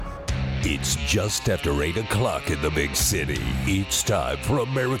It's just after 8 o'clock in the big city. It's time for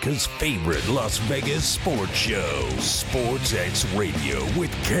America's favorite Las Vegas sports show, Sportsxradio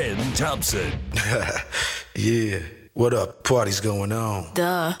with Ken Thomson. Yeah, what up? Party's going on.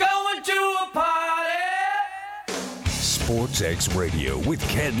 Duh. Going to a party! Sportsxradio with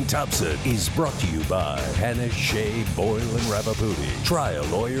Ken Thomson is brought to you by Hannah Shea, Boyle, and Ravaputi. Trial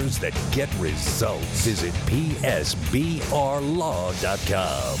lawyers that get results. Visit psbrlaw.com.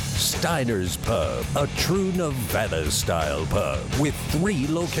 Steiners Pub, a true Nevada-style pub with 3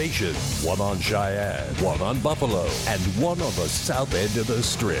 locations. One on Cheyenne, one on Buffalo, and one on the south end of the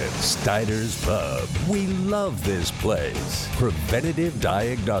Strip. Steiners Pub. We love this place. Preventative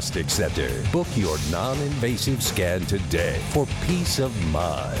Diagnostic Center. Book your non-invasive scan today for peace of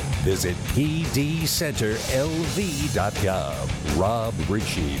mind. Visit pdcenterlv.com. Rob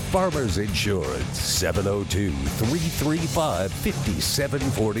Ritchie, Farmers Insurance,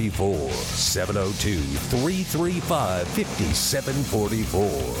 702-335-5744.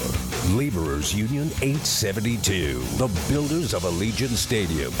 702-335-5744. Laborers Union 872, the builders of Allegiant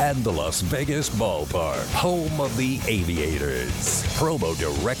Stadium and the Las Vegas Ballpark, home of the Aviators.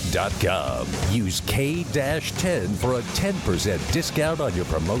 Promodirect.com. Use K-10 for a 10% discount on your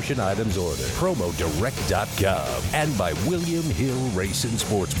promotion items order. Promodirect.com. And by William Hill Racing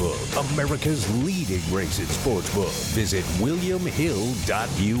Sportsbook, America's leading racing sportsbook. Visit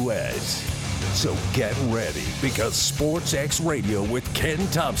williamhill.us. So get ready, because Sportsxradio with Ken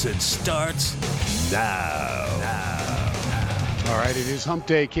Thomson starts now. All right, it is Hump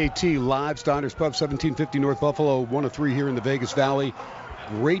Day, KT, live, Steiners Pub, 1750 North Buffalo, 103 here in the Vegas Valley.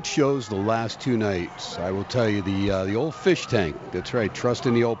 Great shows the last 2 nights. I will tell you, the old fish tank. That's right, trust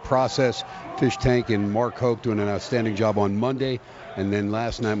in the old process. Fish tank and Mark Hoke doing an outstanding job on Monday. And then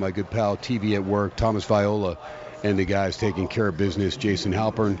last night, my good pal, TV at Work, Thomas Viola, and the guys taking care of business, Jason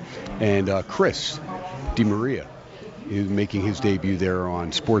Halpern and Chris DiMaria, is making his debut there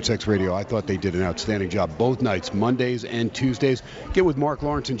on Sportsxradio. I thought they did an outstanding job both nights, Mondays and Tuesdays. Get with Marc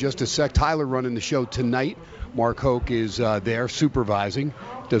Lawrence in just a sec. Tyler running the show tonight. Mark Hoke is there supervising.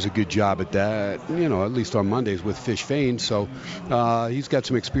 Does a good job at that, at least on Mondays with Fish Fane. So he's got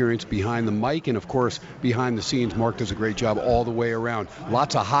some experience behind the mic. And, of course, behind the scenes, Mark does a great job all the way around.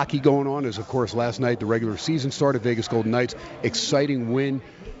 Lots of hockey going on as, of course, last night the regular season started. Vegas Golden Knights, exciting win.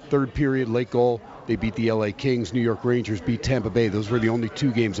 Third period, late goal. They beat the LA Kings. New York Rangers beat Tampa Bay. Those were the only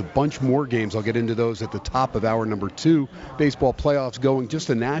 2 games. A bunch more games. I'll get into those at the top of hour number 2. Baseball playoffs going. Just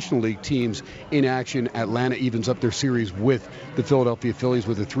the National League teams in action. Atlanta evens up their series with the Philadelphia Phillies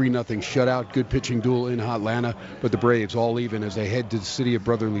with a 3-0 shutout. Good pitching duel in Atlanta. But the Braves all even as they head to the city of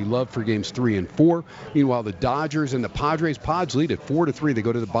brotherly love for games 3 and 4. Meanwhile, the Dodgers and the Padres. Pods lead at 4-3. They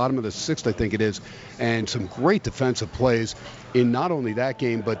go to the bottom of the 6th, I think it is. And some great defensive plays in not only that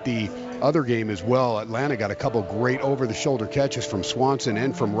game, but the other game as well. Atlanta got a couple great over-the-shoulder catches from Swanson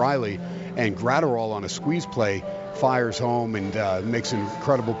and from Riley, and Gratterall on a squeeze play fires home and makes an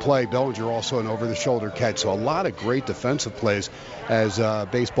incredible play. Bellinger also an over-the-shoulder catch. So a lot of great defensive plays as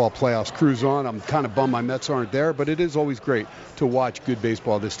baseball playoffs cruise on. I'm kind of bummed my Mets aren't there, but it is always great to watch good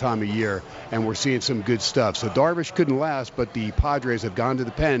baseball this time of year, and we're seeing some good stuff. So Darvish couldn't last, but the Padres have gone to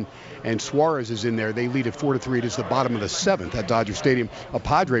the pen, and Suarez is in there. They lead at 4-3. It is the bottom of the 7th at Dodger Stadium. A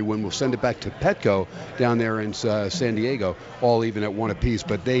Padre win will send it back to Petco down there in San Diego, all even at 1 apiece.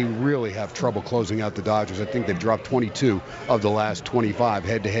 But they really have trouble closing out the Dodgers. I think they've dropped 22 of the last 25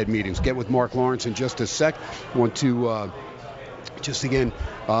 head-to-head meetings. Get with Marc Lawrence in just a sec. I want to just again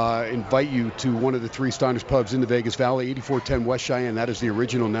invite you to one of the 3 Steiners pubs in the Vegas Valley, 8410 West Cheyenne. That is the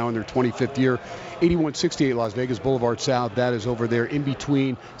original, now in their 25th year. 8168 Las Vegas Boulevard South. That is over there in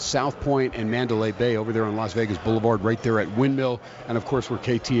between South Point and Mandalay Bay, over there on Las Vegas Boulevard, right there at Windmill. And, of course, where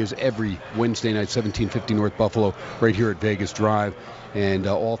KT is every Wednesday night, 1750 North Buffalo, right here at Vegas Drive. And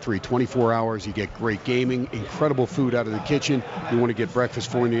all 3, 24 hours. You get great gaming, incredible food out of the kitchen. You want to get breakfast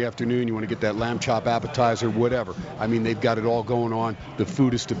for in the afternoon. You want to get that lamb chop appetizer, whatever. I mean, they've got it all going on. The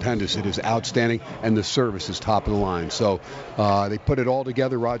food is stupendous. It is outstanding, and the service is top of the line. So they put it all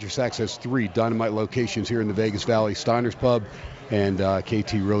together. Roger Sachs has 3 dynamite locations here in the Vegas Valley. Steiners Pub, and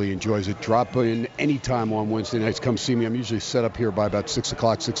KT really enjoys it. Drop in anytime on Wednesday nights. Come see me. I'm usually set up here by about 6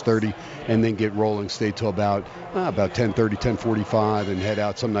 o'clock, 6:30, and then get rolling. Stay till about 10:30, 10:45, and head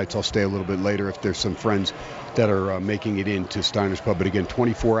out. Some nights I'll stay a little bit later if there's some friends that are making it into Steiners Pub. But again,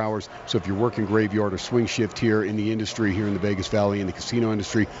 24 hours. So if you're working graveyard or swing shift here in the industry, here in the Vegas Valley, in the casino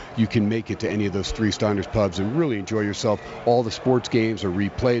industry, you can make it to any of those 3 Steiners Pubs and really enjoy yourself. All the sports games are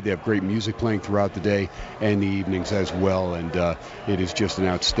replayed. They have great music playing throughout the day and the evenings as well. And It is just an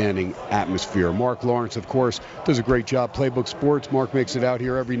outstanding atmosphere. Marc Lawrence, of course, does a great job. Playbook Sports. Marc makes it out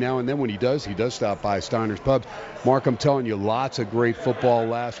here every now and then. When he does stop by Steiner's Pub. Marc, I'm telling you, lots of great football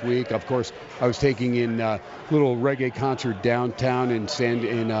last week. Of course, I was taking in a little reggae concert downtown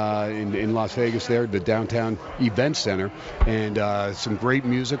in Las Vegas there, the downtown event center, and some great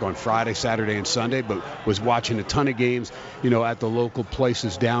music on Friday, Saturday, and Sunday, but was watching a ton of games, at the local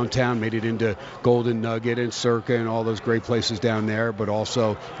places downtown, made it into Golden Nugget and Circa and all those great places down there, but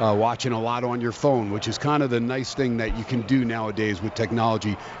also watching a lot on your phone, which is kind of the nice thing that you can do nowadays with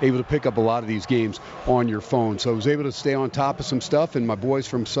technology, able to pick up a lot of these games on your phone. So I was able to stay on top of some stuff, and my boys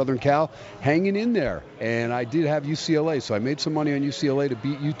from Southern Cal hanging in there. And I did have UCLA, so I made some money on UCLA to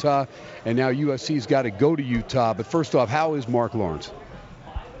beat Utah, and now USC's got to go to Utah. But first off, how is Marc Lawrence?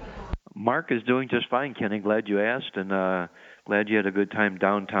 Marc is doing just fine, Kenny. Glad you asked, and glad you had a good time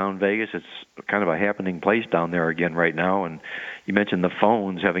downtown Vegas. It's kind of a happening place down there again right now. And you mentioned the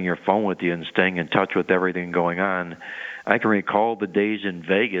phones, having your phone with you and staying in touch with everything going on. I can recall the days in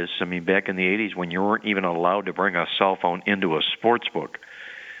Vegas, back in the 80s when you weren't even allowed to bring a cell phone into a sports book,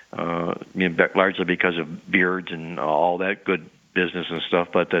 largely because of beards and all that good business and stuff.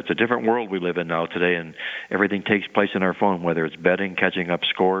 But it's a different world we live in now today, and everything takes place in our phone, whether it's betting, catching up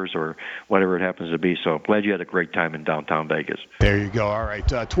scores, or whatever it happens to be. So glad you had a great time in downtown Vegas. There you go. All right,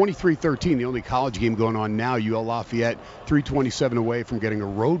 23-13, the only college game going on now. UL Lafayette 327 away from getting a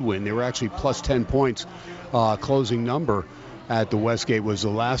road win. They were actually plus 10 points. Closing number at the Westgate was the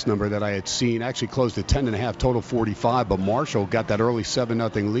last number that I had seen. Actually closed at 10.5, total 45. But Marshall got that early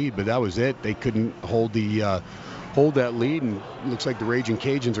 7-0 lead, but that was it. They couldn't hold that lead, and it looks like the Raging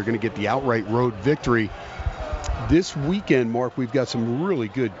Cajuns are going to get the outright road victory. This weekend, Marc, we've got some really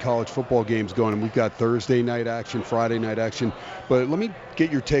good college football games going, and we've got Thursday night action, Friday night action. But let me get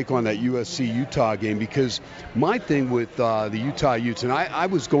your take on that USC-Utah game, because my thing with the Utah Utes, and I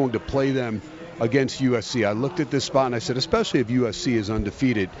was going to play them against USC. I looked at this spot and I said, especially if USC is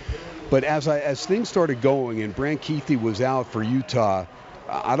undefeated. But as things started going and Brant Keithy was out for Utah,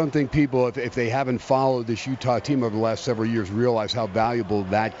 I don't think people, if they haven't followed this Utah team over the last several years, realize how valuable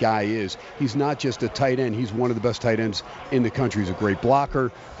that guy is. He's not just a tight end. He's one of the best tight ends in the country. He's a great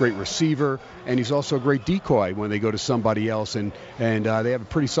blocker, great receiver, and he's also a great decoy when they go to somebody else. And they have a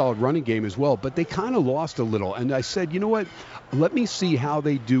pretty solid running game as well. But they kind of lost a little. And I said, you know what? Let me see how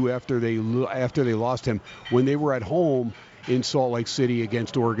they do after they lost him when they were at home in Salt Lake City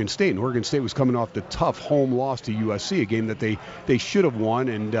against Oregon State. And Oregon State was coming off the tough home loss to USC, a game that they should have won.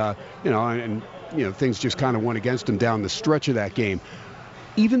 And things just kind of went against them down the stretch of that game.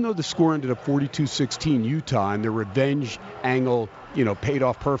 Even though the score ended up 42-16 Utah, and their revenge angle, paid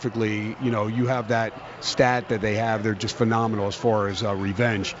off perfectly, you have that stat that they have. They're just phenomenal as far as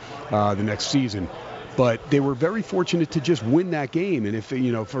revenge the next season. But they were very fortunate to just win that game. And if,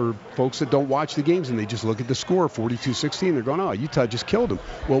 for folks that don't watch the games and they just look at the score, 42-16, they're going, oh, Utah just killed them.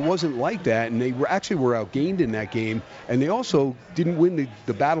 Well, it wasn't like that. And they were outgained in that game. And they also didn't win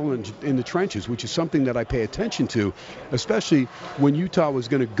the battle in the trenches, which is something that I pay attention to, especially when Utah was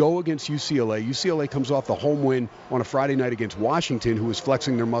going to go against UCLA. UCLA comes off the home win on a Friday night against Washington, who was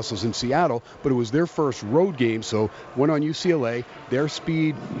flexing their muscles in Seattle. But it was their first road game, so went on UCLA. Their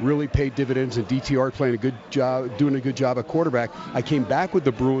speed really paid dividends, and DTR doing a good job at quarterback. I came back with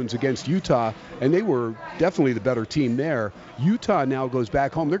the Bruins against Utah, and they were definitely the better team there. Utah now goes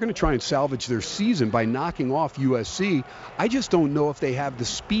back home. They're going to try and salvage their season by knocking off USC. I just don't know if they have the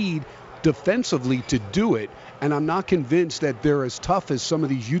speed defensively to do it, and I'm not convinced that they're as tough as some of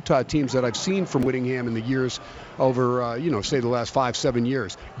these Utah teams that I've seen from Whittingham in the years over, say the last 5-7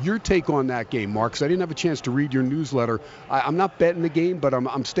 years. Your take on that game, Marc, because I didn't have a chance to read your newsletter. I'm not betting the game, but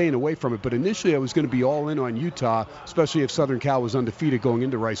I'm staying away from it. But initially I was going to be all in on Utah, especially if Southern Cal was undefeated going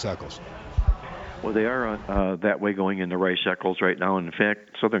into Rice-Eccles. Well, they are that way going into Rice-Eccles right now. In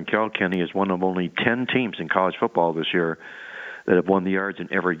fact, Southern Cal, Kenny, is one of only 10 teams in college football this year that have won the yards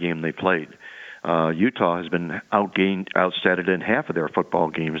in every game they played. Utah has been outstatted in half of their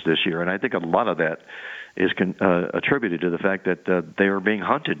football games this year, and I think a lot of that is attributed to the fact that they are being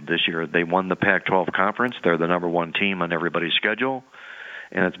hunted this year. They won the Pac-12 conference. They're the number one team on everybody's schedule,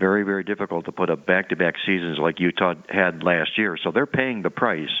 and it's very, very difficult to put up back-to-back seasons like Utah had last year. So they're paying the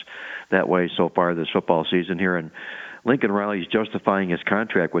price that way so far this football season here, and Lincoln Riley's justifying his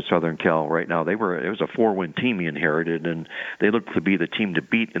contract with Southern Cal right now. It was a 4-win team he inherited, and they look to be the team to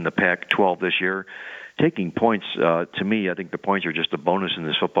beat in the Pac-12 this year. Taking points, to me, I think the points are just a bonus in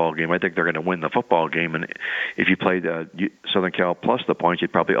this football game. I think they're going to win the football game, and if you play Southern Cal plus the points,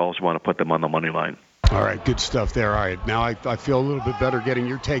 you'd probably also want to put them on the money line. All right, good stuff there. All right, now I feel a little bit better getting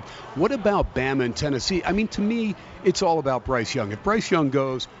your take. What about Bama and Tennessee? I mean, to me, it's all about Bryce Young. If Bryce Young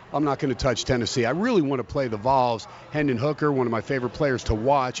goes, I'm not going to touch Tennessee. I really want to play the Vols. Hendon Hooker, one of my favorite players to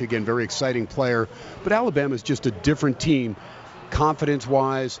watch. Again, very exciting player. But Alabama's just a different team,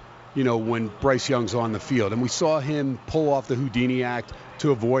 confidence-wise, you know, when Bryce Young's on the field. And we saw him pull off the Houdini act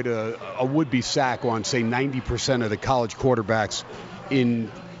to avoid a would-be sack on, say, 90% of the college quarterbacks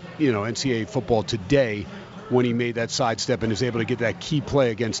in, you know, NCAA football today, when he made that sidestep and is able to get that key play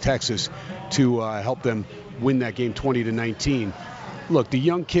against Texas to help them win that game 20-19. Look, the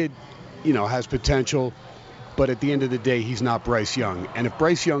young kid, you know, has potential, but at the end of the day, he's not Bryce Young. And if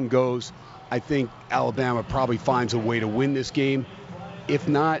Bryce Young goes, I think Alabama probably finds a way to win this game. If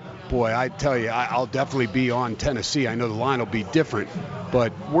not, boy, I tell you, I'll definitely be on Tennessee. I know the line will be different,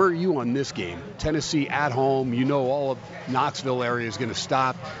 but where are you on this game? Tennessee at home, you know all of Knoxville area is going to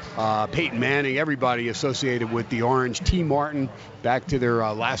stop. Peyton Manning, everybody associated with the Orange. T. Martin, back to their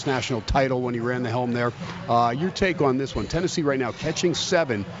last national title when he ran the helm there. Your take on this one? Tennessee right now catching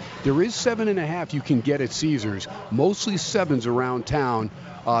 7. There is 7.5 you can get at Caesars, mostly 7s around town.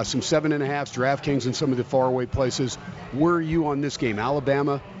 Some 7.5s, DraftKings in some of the faraway places. Where are you on this game?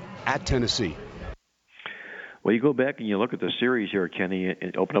 Alabama at Tennessee. Well, you go back and you look at the series here, Kenny,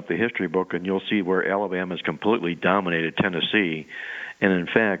 and open up the history book, and you'll see where Alabama has completely dominated Tennessee. And, in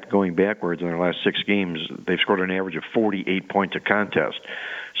fact, going backwards in their last 6 games, they've scored an average of 48 points a contest.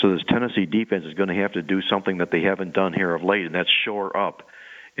 So this Tennessee defense is going to have to do something that they haven't done here of late, and that's shore up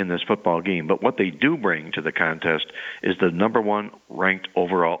in this football game. But what they do bring to the contest is the number 1 ranked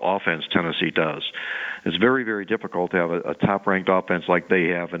overall offense Tennessee does. It's very, very difficult to have a top-ranked offense like they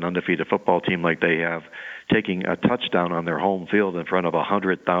have, an undefeated football team like they have, taking a touchdown on their home field in front of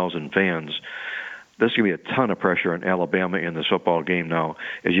 100,000 fans. There's going to be a ton of pressure on Alabama in this football game now.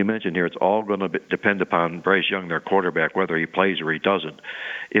 As you mentioned here, it's all going to depend upon Bryce Young, their quarterback, whether he plays or he doesn't.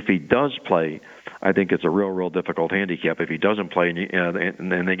 If he does play, I think it's a real difficult handicap. If he doesn't play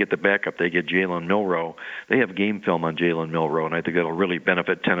and then they get the backup, they get Jalen Milroe. They have game film on Jalen Milroe, and I think that'll really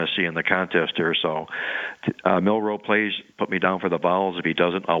benefit Tennessee in the contest here. So Milroe plays, put me down for the Vols. If he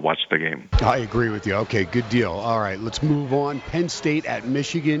doesn't, I'll watch the game. I agree with you. Okay, good deal. All right, let's move on. Penn State at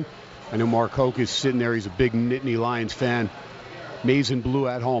Michigan. I know Mark Hoke is sitting there. He's a big Nittany Lions fan. Maize and Blue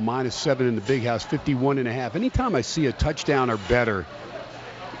at home, -7 in the Big House, 51.5. Anytime I see a touchdown or better,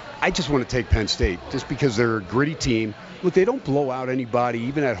 I just want to take Penn State just because they're a gritty team. Look, they don't blow out anybody,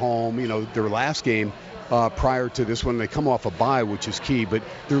 even at home. You know, their last game prior to this one, they come off a bye, which is key. But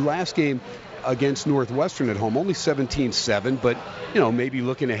their last game against Northwestern at home, only 17-7. But, you know, maybe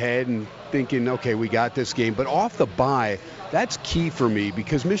looking ahead and thinking, okay, we got this game. But off the bye, that's key for me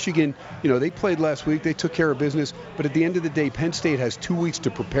because Michigan, you know, they played last week. They took care of business. But at the end of the day, Penn State has 2 weeks to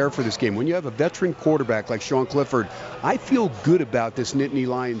prepare for this game. When you have a veteran quarterback like Sean Clifford, I feel good about this Nittany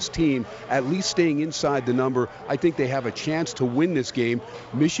Lions team at least staying inside the number. I think they have a chance to win this game.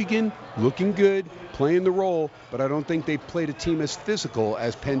 Michigan looking good, playing the role, but I don't think they've played a team as physical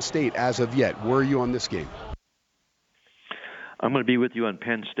as Penn State as of yet. Where are you on this game? I'm going to be with you on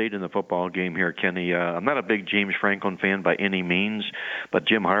Penn State in the football game here, Kenny. I'm not a big James Franklin fan by any means, but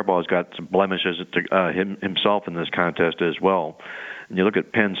Jim Harbaugh's got some blemishes himself in this contest as well. And you look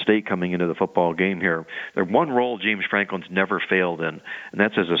at Penn State coming into the football game here. There's one role James Franklin's never failed in, and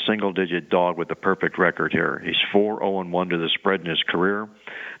that's as a single-digit dog with the perfect record here. He's 4-0-1 to the spread in his career.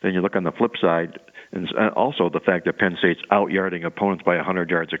 Then you look on the flip side, and also the fact that Penn State's out-yarding opponents by 100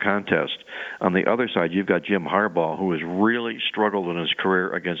 yards a contest. On the other side, you've got Jim Harbaugh, who has really struggled in his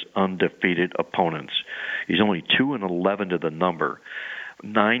career against undefeated opponents. He's only 2-11 to the number,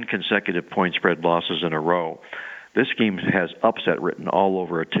 9 consecutive point spread losses in a row. This game has upset written all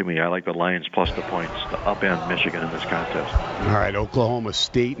over it to me. I like the Lions plus the points, the upend Michigan in this contest. All right, Oklahoma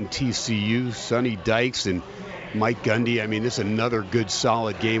State and TCU, Sonny Dykes and Mike Gundy. I mean, this is another good,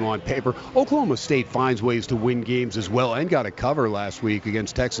 solid game on paper. Oklahoma State finds ways to win games as well and got a cover last week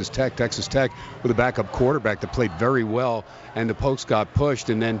against Texas Tech. Texas Tech with a backup quarterback that played very well, and the Pokes got pushed,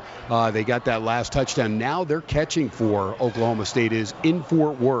 and then they got that last touchdown. Now they're catching for Oklahoma State is in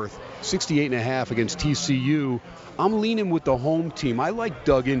Fort Worth, 68.5 against TCU. I'm leaning with the home team. I like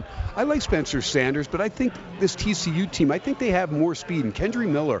Duggan. I like Spencer Sanders, but I think this TCU team, I think they have more speed. And Kendry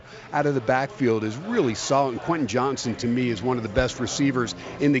Miller out of the backfield is really solid. And Quentin Johnson, to me, is one of the best receivers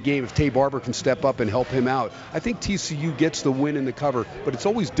in the game. If Tay Barber can step up and help him out, I think TCU gets the win in the cover, but it's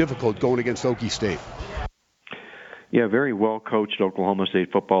always difficult going against Okie State. Yeah, very well-coached Oklahoma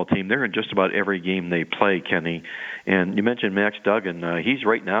State football team. They're in just about every game they play, Kenny. And you mentioned Max Duggan. He's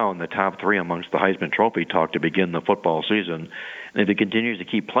right now in the top 3 amongst the Heisman Trophy talk to begin the football season. And if he continues to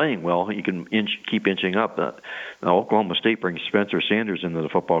keep playing well, he can keep inching up. Now, Oklahoma State brings Spencer Sanders into the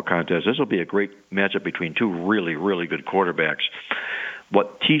football contest. This will be a great matchup between 2 really, really good quarterbacks.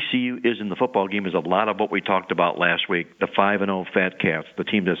 What TCU is in the football game is a lot of what we talked about last week, the 5-0 Fat Cats. The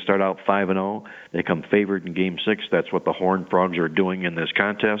team that start out 5-0, they come favored in Game 6. That's what the Horned Frogs are doing in this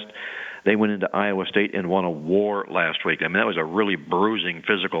contest. They went into Iowa State and won a war last week. I mean, that was a really bruising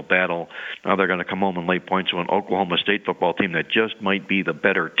physical battle. Now they're going to come home and lay points to an Oklahoma State football team that just might be the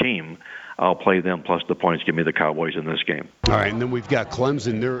better team. I'll play them plus the points. Give me the Cowboys in this game. All right, and then we've got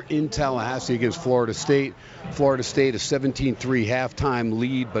Clemson. They're in Tallahassee against Florida State. Florida State a 17-3 halftime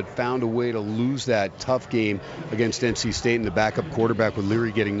lead, but found a way to lose that tough game against NC State and the backup quarterback with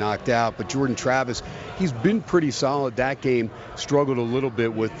Leary getting knocked out. But Jordan Travis, he's been pretty solid. That game struggled a little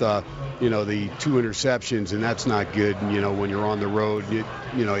bit with the 2 interceptions, and that's not good. And, when you're on the road, you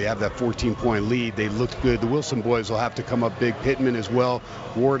have that 14-point lead. They looked good. The Wilson boys will have to come up big. Pittman as well.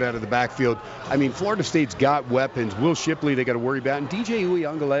 Ward out of the backfield. I mean, Florida State's got weapons. Will Shipley, they got to worry about. And DJ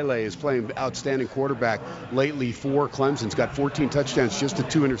Uiagalelei is playing outstanding quarterback lately for Clemson. He's got 14 touchdowns, just the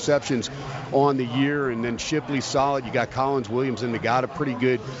 2 interceptions on the year. And then Shipley's solid. You got Collins, Williams, and Nagata pretty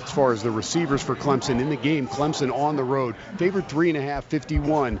good as far as the receivers for Clemson in the game. Clemson on the road, favored 3.5,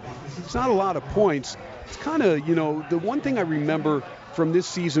 51. It's not a lot of points. It's kind of, the one thing I remember from this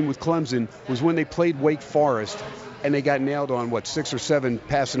season with Clemson was when they played Wake Forest and they got nailed on, 6 or 7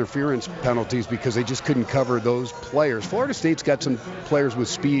 pass interference penalties because they just couldn't cover those players. Florida State's got some players with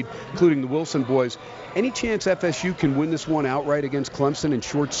speed, including the Wilson boys. Any chance FSU can win this one outright against Clemson and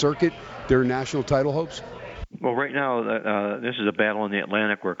short circuit their national title hopes? Well, right now, this is a battle in the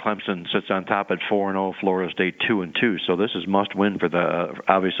Atlantic where Clemson sits on top at 4-0, Florida State 2-2. So this is must-win for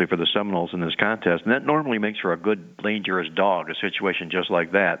obviously for the Seminoles in this contest, and that normally makes for a good dangerous dog, a situation just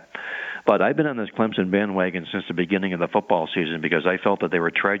like that. But I've been on this Clemson bandwagon since the beginning of the football season because I felt that they were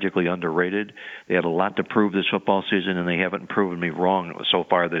tragically underrated. They had a lot to prove this football season, and they haven't proven me wrong so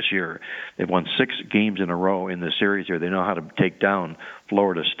far this year. They've won 6 games in a row in this series here. They know how to take down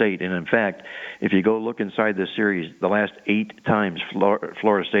Florida State. And, in fact, if you go look inside this series, the last 8 times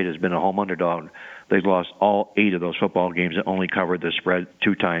Florida State has been a home underdog, they've lost all 8 of those football games and only covered the spread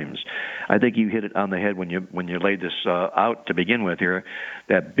 2 times. I think you hit it on the head when you laid this out to begin with here.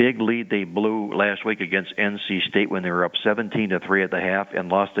 That big lead they blew last week against NC State when they were up 17-3 at the half and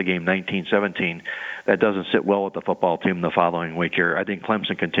lost the game 19-17. That doesn't sit well with the football team the following week here. I think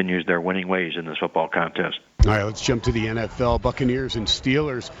Clemson continues their winning ways in this football contest. All right, let's jump to the NFL. Buccaneers and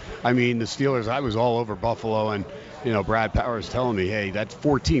Steelers. I mean, the Steelers, I was all over Buffalo, and Brad Powers telling me, hey, that's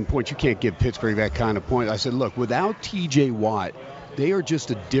 14 points. You can't give Pittsburgh that kind of point. I said, look, without T.J. Watt, they are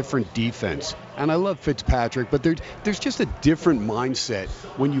just a different defense. And I love Fitzpatrick, but there's just a different mindset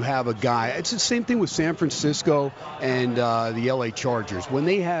when you have a guy. It's the same thing with San Francisco and the L.A. Chargers. When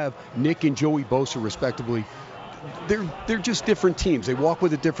they have Nick and Joey Bosa, respectively, they're just different teams. They walk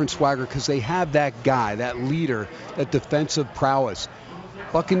with a different swagger because they have that guy, that leader, that defensive prowess.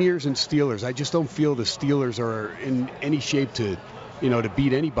 Buccaneers and Steelers, I just don't feel the Steelers are in any shape to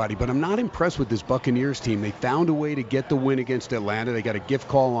beat anybody. But I'm not impressed with this Buccaneers team. They found a way to get the win against Atlanta. They got a gift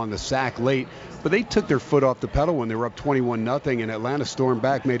call on the sack late, but they took their foot off the pedal when they were up 21-0, and Atlanta stormed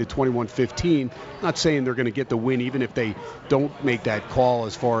back, made it 21-15. Not saying they're going to get the win even if they don't make that call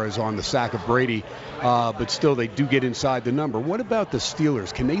as far as on the sack of Brady, but still they do get inside the number. What about the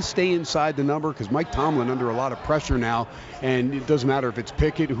Steelers? Can they stay inside the number? Because Mike Tomlin under a lot of pressure now, and it doesn't matter if it's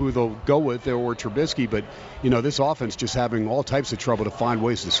Pickett, who they'll go with, or Trubisky, but this offense just having all types of trouble to find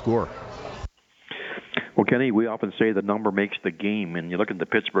ways to score. Well, Kenny, we often say the number makes the game, and you look at the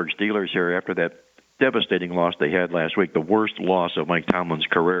Pittsburgh Steelers here after that devastating loss they had last week, the worst loss of Mike Tomlin's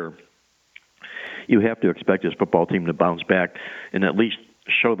career. You have to expect this football team to bounce back and at least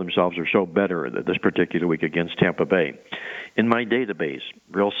show themselves or show better this particular week against Tampa Bay. In my database,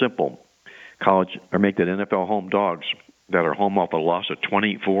 real simple, college or make that NFL home dogs that are home off a loss of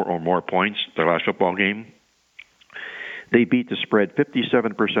 24 or more points their last football game, they beat the spread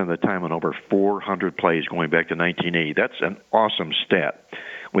 57% of the time on over 400 plays going back to 1980. That's an awesome stat,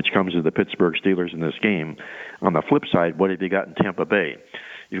 which comes to the Pittsburgh Steelers in this game. On the flip side, what have you got in Tampa Bay?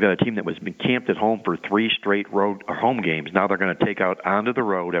 You've got a team that was been camped at home for 3 straight road or home games. Now they're going to take out onto the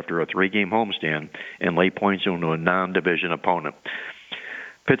road after a 3-game homestand and lay points into a non-division opponent.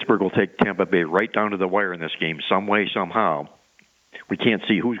 Pittsburgh will take Tampa Bay right down to the wire in this game, some way, somehow. we can't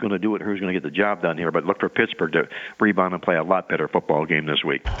see who's going to do it, who's going to get the job done here, but look for Pittsburgh to rebound and play a lot better football game this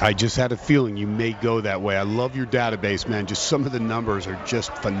week. I just had a feeling you may go that way. I love your database, man. Just some of the numbers are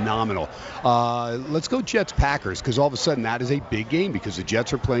just phenomenal. Let's go Jets-Packers, because all of a sudden that is a big game because the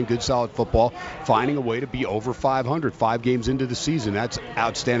Jets are playing good, solid football, finding a way to be over 500 5 games into the season. That's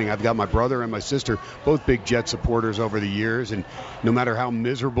outstanding. I've got my brother and my sister, both big Jet supporters over the years, and no matter how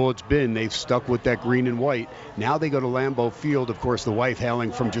miserable it's been, they've stuck with that green and white. Now they go to Lambeau Field. Of course, the wife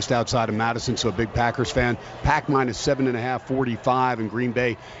hailing from just outside of Madison, so a big Packers fan. Pack minus 7.5, 45, and Green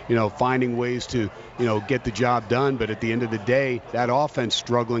Bay, finding ways to, get the job done. But at the end of the day, that offense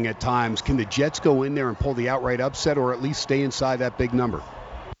struggling at times. Can the Jets go in there and pull the outright upset, or at least stay inside that big number?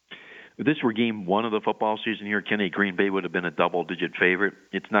 If this were game one of the football season here, Kenny, Green Bay would have been a double-digit favorite.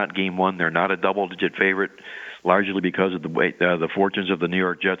 It's not game one. They're not a double-digit favorite, largely because of the fortunes of the New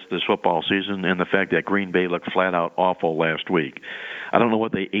York Jets this football season and the fact that Green Bay looked flat-out awful last week. I don't know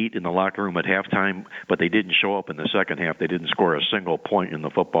what they ate in the locker room at halftime, but they didn't show up in the second half. They didn't score a single point in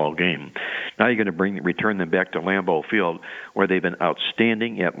the football game. Now you're going to return them back to Lambeau Field, where they've been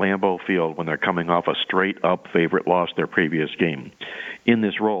outstanding at Lambeau Field when they're coming off a straight-up favorite loss their previous game. In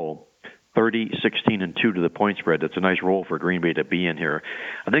this role, 30, 16, and 2 to the point spread. That's a nice role for Green Bay to be in here.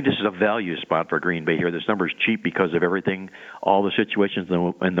 I think this is a value spot for Green Bay here. This number is cheap because of everything, all the situations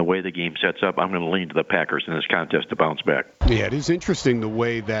and the way the game sets up. I'm going to lean to the Packers in this contest to bounce back. Yeah, it is interesting the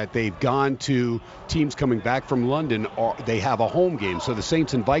way that they've gone to teams coming back from London. They have a home game. So the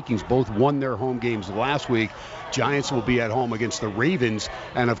Saints and Vikings both won their home games last week. Giants will be at home against the Ravens,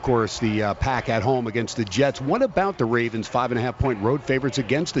 and of course the Pack at home against the Jets. What about the Ravens? 5.5-point road favorites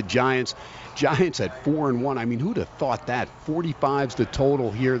against the Giants. Giants at 4-1. I mean, who'd have thought that? 45's the total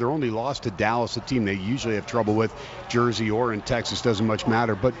here. They're only lost to Dallas, a team they usually have trouble with. Jersey or in Texas, doesn't much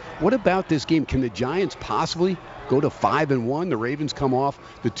matter. But what about this game? Can the Giants possibly go to 5-1? The Ravens come off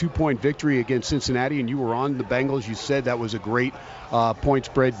the 2-point victory against Cincinnati, and you were on the Bengals. You said that was a great point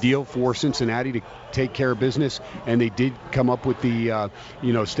spread deal for Cincinnati to take care of business, and they did come up with the,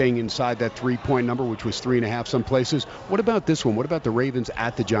 staying inside that 3-point number, which was 3.5 some places. What about this one? What about the Ravens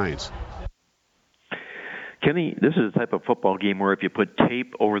at the Giants? Kenny, this is a type of football game where if you put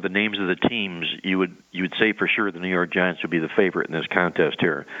tape over the names of the teams, you would say for sure the New York Giants would be the favorite in this contest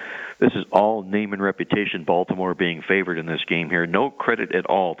here. This is all name and reputation, Baltimore being favored in this game here. No credit at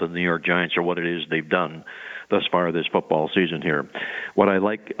all to the New York Giants or what it is they've done thus far this football season here. What I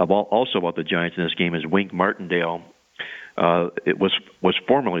like also about the Giants in this game is Wink Martindale. It was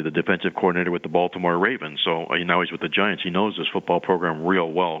formerly the defensive coordinator with the Baltimore Ravens, so now he's with the Giants. He knows this football program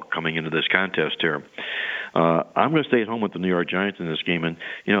real well coming into this contest here. I'm going to stay at home with the New York Giants in this game, and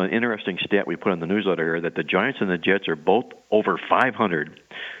an interesting stat we put in the newsletter here that the Giants and the Jets are both over 500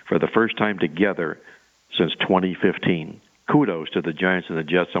 for the first time together since 2015. Kudos to the Giants and the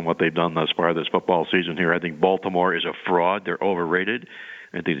Jets on what they've done thus far this football season here. I think Baltimore is a fraud. They're overrated.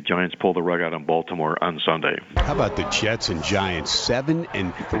 I think the Giants pull the rug out on Baltimore on Sunday. How about the Jets and Giants?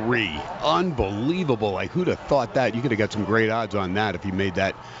 7-3. Unbelievable. Like, who'd have thought that? You could have got some great odds on that if you made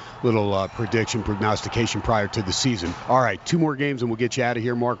that little prognostication prior to the season. All right, 2 more games and we'll get you out of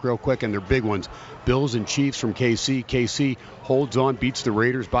here, Mark, real quick, and they're big ones. Bills and Chiefs from KC. KC holds on, beats the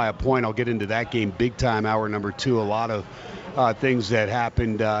Raiders by a point. I'll get into that game big time, hour number 2. A lot of things that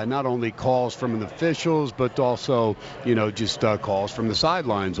happened, not only calls from the officials, but also, just calls from the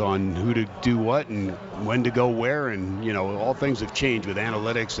sidelines on who to do what and when to go where. And, all things have changed with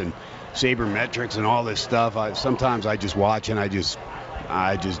analytics and sabermetrics and all this stuff. Sometimes I just watch and I just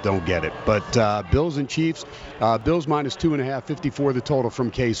don't get it. But Bills and Chiefs, Bills minus 2.5, 54 the total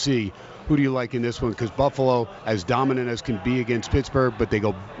from KC. Who do you like in this one? Because Buffalo, as dominant as can be against Pittsburgh, but they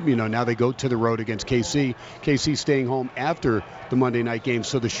go, now they go to the road against KC. KC staying home after the Monday night game,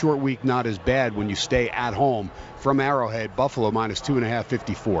 so the short week not as bad when you stay at home. From Arrowhead, Buffalo minus 2.5,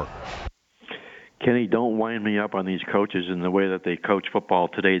 54. Kenny, don't wind me up on these coaches and the way that they coach football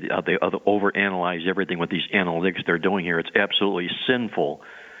today. They overanalyze everything with these analytics they're doing here. It's absolutely sinful.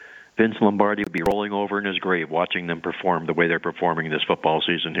 Vince Lombardi would be rolling over in his grave watching them perform the way they're performing this football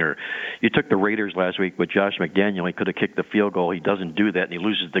season here. You took the Raiders last week with Josh McDaniel. He could have kicked the field goal. He doesn't do that, and he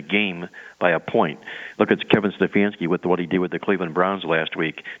loses the game by a point. Look at Kevin Stefanski with what he did with the Cleveland Browns last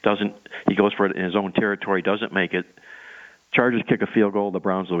week. He goes for it in his own territory, doesn't make it. Chargers kick a field goal, the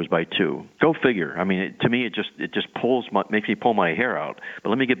Browns lose by 2. Go figure. I mean, to me, it just makes me pull my hair out. But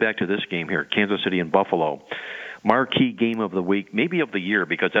let me get back to this game here, Kansas City and Buffalo. Marquee game of the week, maybe of the year,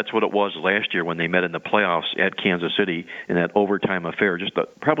 because that's what it was last year when they met in the playoffs at Kansas City in that overtime affair.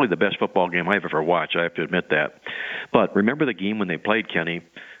 Probably the best football game I've ever watched, I have to admit that. But remember the game when they played, Kenny?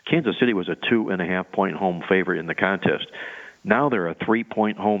 Kansas City was a 2.5-point home favorite in the contest. Now they're a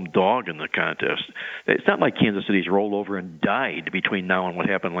 3-point home dog in the contest. It's not like Kansas City's rolled over and died between now and what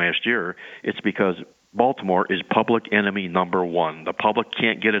happened last year. It's because Baltimore is public enemy number one. The public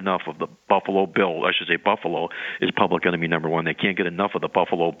can't get enough of the Buffalo Bills. I should say Buffalo is public enemy number one. They can't get enough of the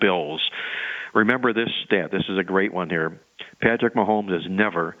Buffalo Bills. Remember this stat. This is a great one here. Patrick Mahomes has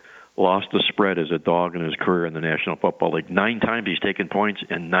never lost the spread as a dog in his career in the National Football League. 9 times he's taken points,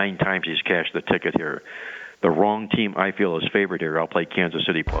 and 9 times he's cashed the ticket here. The wrong team, I feel, is favored here. I'll play Kansas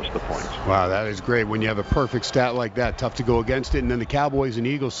City plus the points. Wow, that is great. When you have a perfect stat like that, tough to go against it. And then the Cowboys and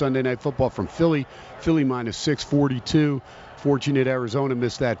Eagles Sunday Night Football from Philly. Philly minus 642. Fortunate Arizona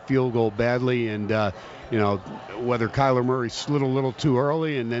missed that field goal badly. And, whether Kyler Murray slid a little too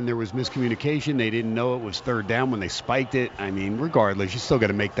early and then there was miscommunication. They didn't know it was third down when they spiked it. I mean, regardless, you still got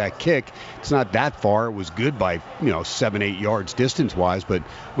to make that kick. It's not that far. It was good by, 7-8 yards distance-wise. But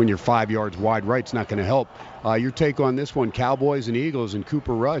when you're 5 yards wide right, it's not going to help. Your take on this one, Cowboys and Eagles and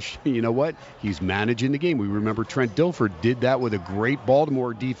Cooper Rush, you know what? He's managing the game. We remember Trent Dilfer did that with a great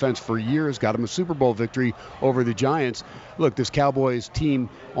Baltimore defense for years, got him a Super Bowl victory over the Giants. Look, this Cowboys team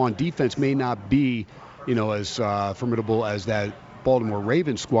on defense may not be, as formidable as that Baltimore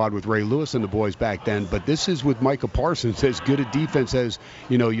Ravens squad with Ray Lewis and the boys back then, but this is with Micah Parsons, as good a defense as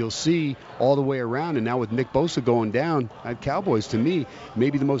you'll see all the way around. And now with Nick Bosa going down, Cowboys to me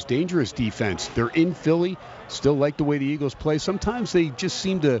maybe the most dangerous defense. They're in Philly, still like the way the Eagles play. Sometimes they just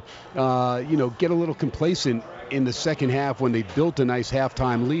seem to get a little complacent in the second half when they built a nice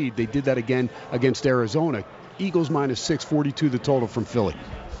halftime lead. They did that again against Arizona. Eagles minus 642 the total from Philly.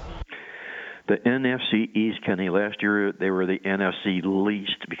 The NFC East, Kenny, last year they were the NFC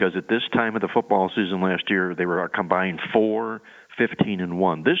least because at this time of the football season last year they were a combined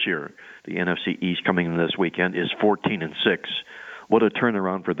 4-15-1. This year, the NFC East coming in this weekend is 14-6. What a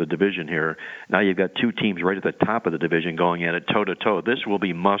turnaround for the division here. Now you've got 2 teams right at the top of the division going at it toe-to-toe. This will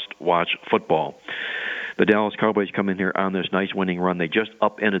be must-watch football. The Dallas Cowboys come in here on this nice winning run. They just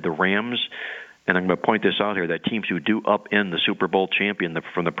upended the Rams. And I'm going to point this out here, that teams who do upend the Super Bowl champion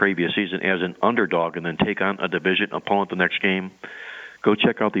from the previous season as an underdog and then take on a division opponent the next game, go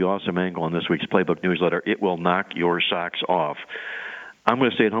check out the awesome angle on this week's Playbook newsletter. It will knock your socks off. I'm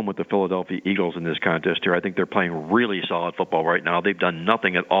going to stay at home with the Philadelphia Eagles in this contest here. I think they're playing really solid football right now. They've done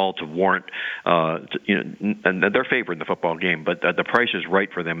nothing at all to warrant, and they're favored in the football game, but the price is right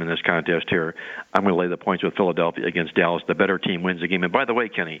for them in this contest here. I'm going to lay the points with Philadelphia against Dallas. The better team wins the game. And by the way,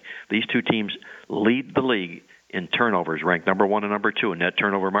 Kenny, these 2 teams lead the league in turnovers, ranked number 1 and number 2 in net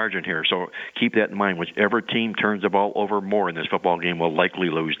turnover margin here. So keep that in mind. Whichever team turns the ball over more in this football game will likely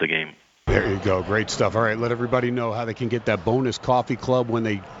lose the game. There you go. Great stuff. All right, let everybody know how they can get that bonus coffee club when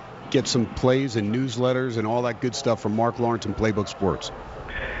they get some plays and newsletters and all that good stuff from Marc Lawrence and Playbook Sports.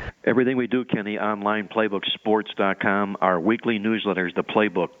 Everything we do, Kenny, online, PlaybookSports.com, our weekly newsletters, the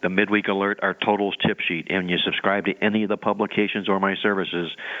Playbook, the Midweek Alert, our Totals Tip Sheet, and you subscribe to any of the publications or my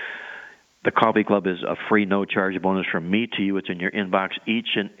services. The Coffee Club is a free, no-charge bonus from me to you. It's in your inbox each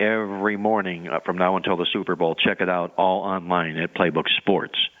and every morning from now until the Super Bowl. Check it out all online at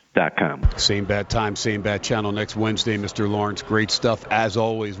PlaybookSports.com. Same bad time, same bad channel next Wednesday, Mr. Lawrence. Great stuff as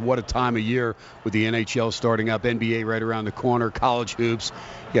always. What a time of year with the NHL starting up, NBA right around the corner, college hoops.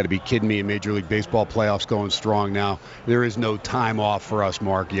 You got to be kidding me. Major League Baseball playoffs going strong now. There is no time off for us,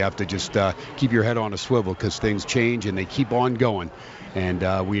 Mark. You have to just keep your head on a swivel because things change and they keep on going.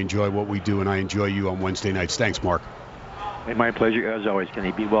 And we enjoy what we do, and I enjoy you on Wednesday nights. Thanks, Mark. Hey, my pleasure as always,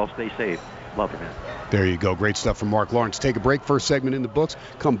 Kenny. Be well, stay safe. Love it, man. There you go. Great stuff from Marc Lawrence. Take a break. First segment in the books.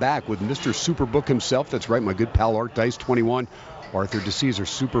 Come back with Mr. Superbook himself. That's right, my good pal Art Dice 21. Arthur DiCesare,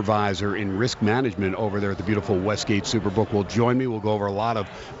 supervisor in risk management over there at the beautiful Westgate Superbook, will join me. We'll go over a lot of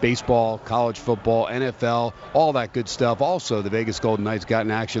baseball, college football, NFL, all that good stuff. Also, the Vegas Golden Knights got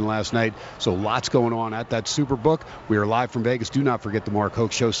in action last night, so lots going on at that Superbook. We are live from Vegas. Do not forget the Mark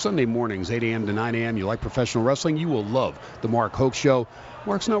Hoke Show, Sunday mornings, 8 a.m. to 9 a.m. You like professional wrestling? You will love the Mark Hoke Show.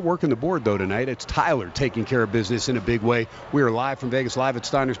 Mark's not working the board, though, tonight. It's Tyler taking care of business in a big way. We are live from Vegas, live at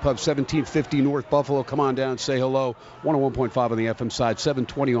Steiners Pub, 1750 North Buffalo. Come on down, say hello. 101.5 on the FM side,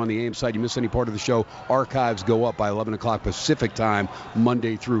 720 on the AM side. You miss any part of the show, archives go up by 11 o'clock Pacific time,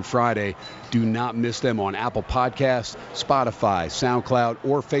 Monday through Friday. Do not miss them on Apple Podcasts, Spotify, SoundCloud,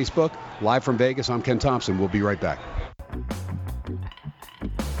 or Facebook. Live from Vegas, I'm Ken Thomson. We'll be right back.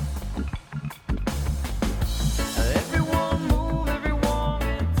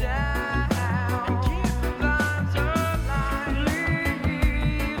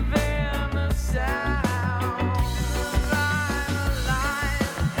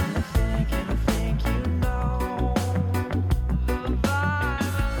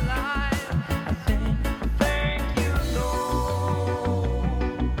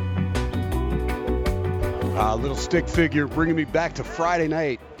 Little stick figure bringing me back to Friday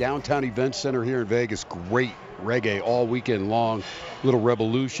night. Downtown Event Center here in Vegas. Great reggae all weekend long. Little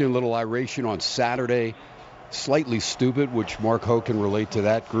revolution, little iration on Saturday. Slightly Stupid, which Mark Ho can relate to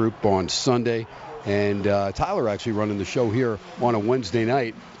that group on Sunday. And Tyler actually running the show here on a Wednesday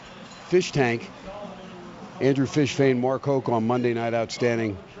night. Fish Tank, Andrew Fishfane, Mark Hoke on Monday night,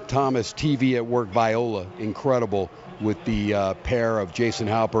 outstanding. Thomas, TV at Work, Viola, incredible, with the pair of Jason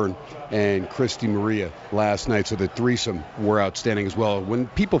Halpern and Christy Maria last night. So the threesome were outstanding as well. When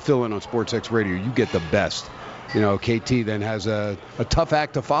people fill in on SportsXradio, you get the best. You know, KT then has a tough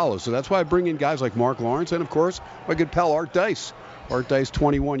act to follow. So that's why I bring in guys like Marc Lawrence and, of course, my good pal Art Dice. Art Dice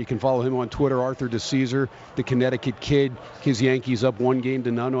 21. You can follow him on Twitter. Arthur DiCesare, the Connecticut kid. His Yankees up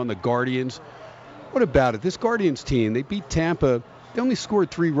 1-0 on the Guardians. What about it? This Guardians team, they beat Tampa. They only scored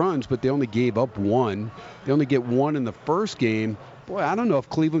 3 runs, but they only gave up 1. They only get 1 in the first game. Boy, I don't know if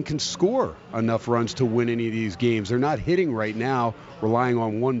Cleveland can score enough runs to win any of these games. They're not hitting right now, relying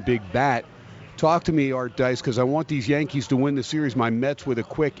on one big bat. Talk to me, Art Dice, because I want these Yankees to win the series. My Mets with a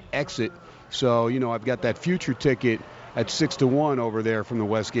quick exit. So, you know, I've got that future ticket at 6-1 over there from the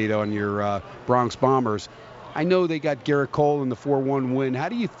Westgate on your Bronx Bombers. I know they got Garrett Cole in the 4-1 win. How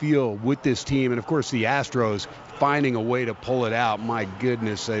do you feel with this team? And, of course, the Astros finding a way to pull it out. My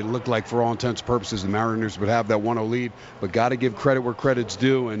goodness, they looked like, for all intents and purposes, the Mariners would have that 1-0 lead. But got to give credit where credit's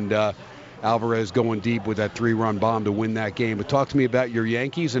due. And Alvarez going deep with that 3-run bomb to win that game. But talk to me about your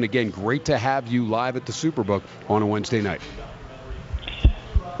Yankees. And, again, great to have you live at the Superbook on a Wednesday night.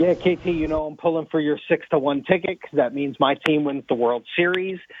 Yeah, KT, you know I'm pulling for your 6-1 ticket because that means my team wins the World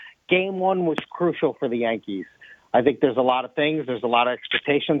Series. Game 1 was crucial for the Yankees. I think there's a lot of things. There's a lot of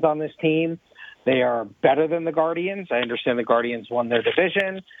expectations on this team. They are better than the Guardians. I understand the Guardians won their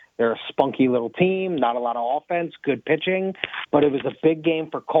division. They're a spunky little team, not a lot of offense, good pitching. But it was a big game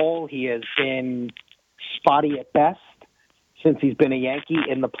for Cole. He has been spotty at best since he's been a Yankee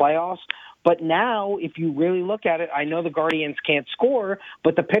in the playoffs. But now, if you really look at it, I know the Guardians can't score,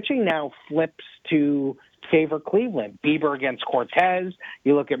 but the pitching now flips to favor Cleveland. Bieber against Cortez.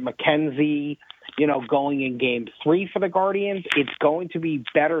 You look at McKenzie, you know, going in Game 3 for the Guardians. It's going to be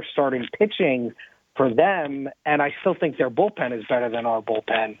better starting pitching for them, and I still think their bullpen is better than our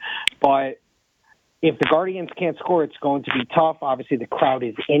bullpen. But if the Guardians can't score, it's going to be tough. Obviously, the crowd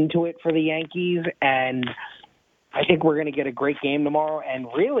is into it for the Yankees, and I think we're going to get a great game tomorrow. And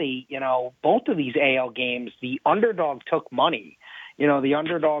really, you know, both of these AL games, the underdog took money. You know, the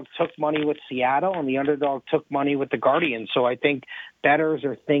underdog took money with Seattle and the underdog took money with the Guardians. So I think bettors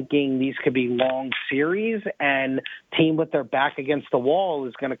are thinking these could be long series, and team with their back against the wall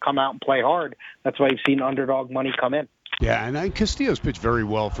is going to come out and play hard. That's why you've seen underdog money come in. Yeah, and Castillo's pitched very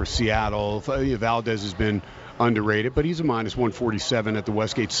well for Seattle. Valdez has been underrated, but he's a minus 147 at the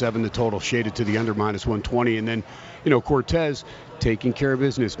Westgate 7. The total shaded to the under minus 120. And then, you know, Cortez taking care of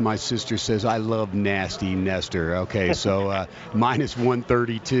business. My sister says, I love nasty Nestor. Okay, so minus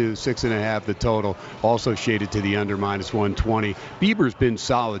 132, 6.5 the total. Also shaded to the under minus 120. Bieber's been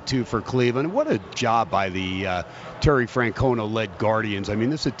solid, too, for Cleveland. What a job by the Terry Francona-led Guardians. I mean,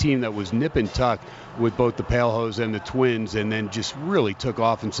 this is a team that was nip and tuck with both the Pale Hose and the Twins, and then just really took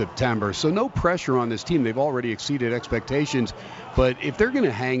off in September. So no pressure on this team. They've already exceeded expectations. But if they're going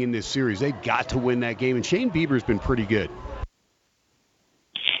to hang in this series, they've got to win that game. And Shane Bieber's been pretty good.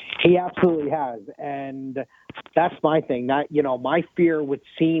 He absolutely has. And that's my thing. My fear with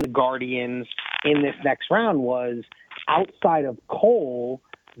seeing the Guardians in this next round was outside of Cole,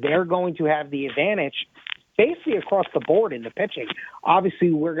 they're going to have the advantage basically across the board in the pitching. Obviously,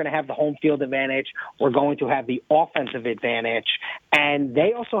 we're going to have the home field advantage. We're going to have the offensive advantage. And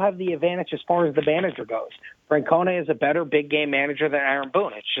they also have the advantage as far as the manager goes. Francona is a better big game manager than Aaron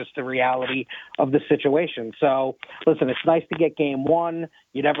Boone. It's just the reality of the situation. So, listen, it's nice to get Game 1.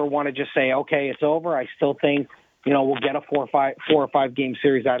 You never want to just say, okay, it's over. I still think, you know, we'll get a 4 or 5 game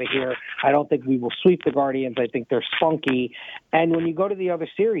series out of here. I don't think we will sweep the Guardians. I think they're spunky. And when you go to the other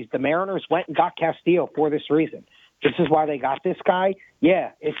series, the Mariners went and got Castillo for this reason. This is why they got this guy.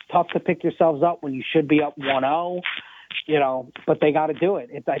 Yeah, it's tough to pick yourselves up when you should be up 1-0, you know, but they got to do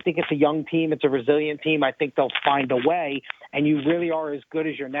it. I think it's a young team. It's a resilient team. I think they'll find a way, and you really are as good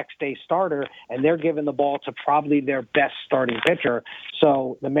as your next day starter, and they're giving the ball to probably their best starting pitcher.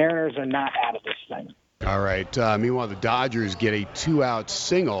 So the Mariners are not out of this thing. All right. Meanwhile, the Dodgers get a 2-out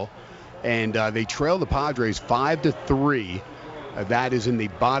single, and they trail the Padres 5-3. That is in the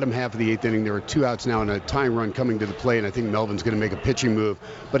bottom half of the 8th inning. There are 2 outs now and a tying run coming to the plate, and I think Melvin's going to make a pitching move.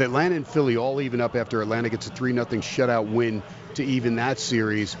 But Atlanta and Philly all even up after Atlanta gets a 3-0 shutout win to even that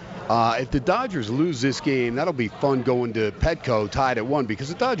series. If the Dodgers lose this game, that'll be fun going to Petco tied at 1 because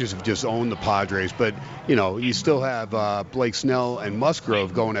the Dodgers have just owned the Padres. But, you still have Blake Snell and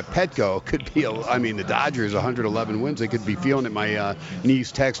Musgrove going at Petco. Could be, the Dodgers, 111 wins. They could be feeling it. My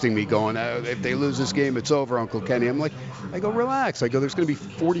niece texting me going, if they lose this game, it's over, Uncle Kenny. I go, relax. There's going to be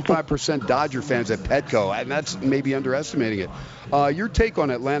 45% Dodger fans at Petco, and that's maybe underestimating it. Your take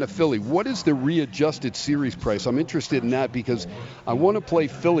on Atlanta-Philly. What is the readjusted series price? I'm interested in that because I want to play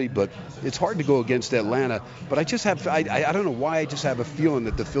Philly, but it's hard to go against Atlanta. But I just have, I don't know why, I just have a feeling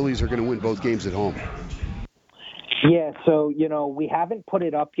that the Phillies are going to win both games at home. Yeah, so, we haven't put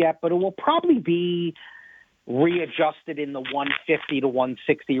it up yet, but it will probably be readjusted in the 150 to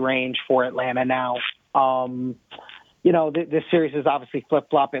 160 range for Atlanta now. This series is obviously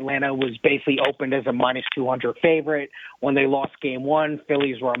flip-flop. Atlanta was basically opened as a minus 200 favorite. When they lost game 1,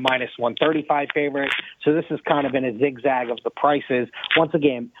 Phillies were a minus 135 favorite. So this is kind of in a zigzag of the prices. Once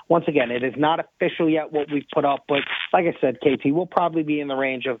again, it is not official yet what we've put up, but like I said, KT, we'll probably be in the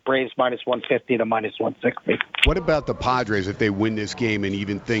range of Braves minus 150 to minus 160. What about the Padres if they win this game and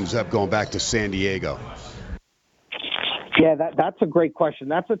even things up going back to San Diego? Yeah, that's a great question.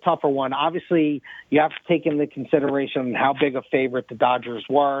 That's a tougher one. Obviously, you have to take into consideration how big a favorite the Dodgers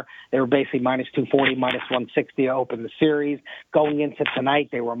were. They were basically minus 240, minus 160 to open the series. Going into tonight,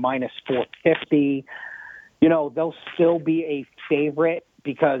 they were minus 450. They'll still be a favorite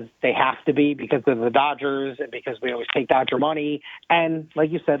because they have to be, because they're the Dodgers and because we always take Dodger money. And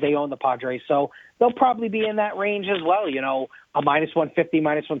like you said, they own the Padres. So they'll probably be in that range as well, a minus 150,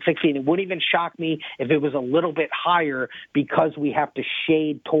 minus 160. And it wouldn't even shock me if it was a little bit higher because we have to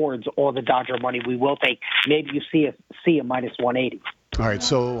shade towards all the Dodger money we will take. Maybe you see a minus 180. All right,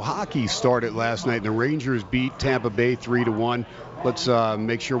 so hockey started last night. The Rangers beat Tampa Bay 3-1. Let's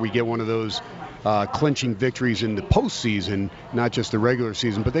make sure we get one of those clinching victories in the postseason, not just the regular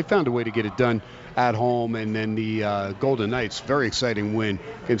season, but they found a way to get it done at home. And then the Golden Knights, very exciting win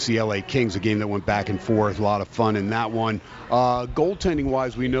against the LA Kings, a game that went back and forth, a lot of fun in that one.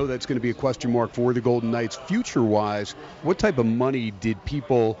 Goaltending-wise, we know that's going to be a question mark for the Golden Knights. Future-wise, what type of money did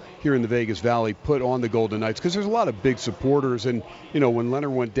people here in the Vegas Valley put on the Golden Knights? Because there's a lot of big supporters, and, when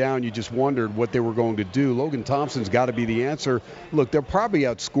Leonard went down, you just wondered what they were going to do. Logan Thompson's got to be the answer. Look, they'll probably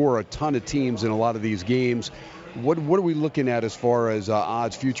outscore a ton of teams in a lot of these games. What are we looking at as far as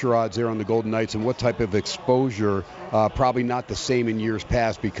future odds there on the Golden Knights, and what type of exposure? Probably not the same in years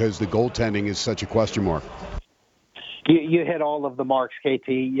past because the goaltending is such a question mark. You hit all of the marks, KT.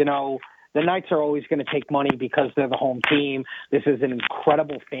 The Knights are always going to take money because they're the home team. This is an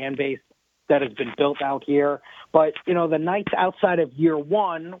incredible fan base that has been built out here. But, the Knights outside of year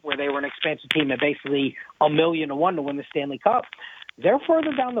 1, where they were an expansion team at basically $1 million to 1 to win the Stanley Cup, they're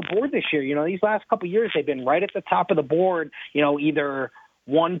further down the board this year. These last couple of years, they've been right at the top of the board, either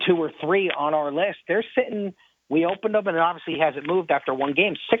 1, 2, or 3 on our list. They're sitting, we opened up, and it obviously hasn't moved after one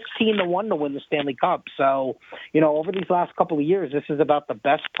game, 16 to 1 to win the Stanley Cup. So, over these last couple of years, this is about the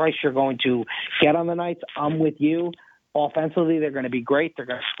best price you're going to get on the Knights. I'm with you. Offensively, they're going to be great. They're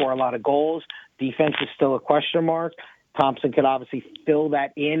going to score a lot of goals. Defense is still a question mark. Thompson could obviously fill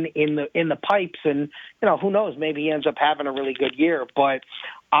that in the pipes, and who knows, maybe he ends up having a really good year. But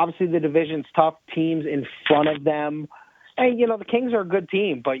obviously the division's tough. Teams in front of them, and the Kings are a good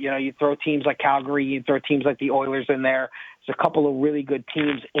team. But you throw teams like Calgary, you throw teams like the Oilers in there. There's a couple of really good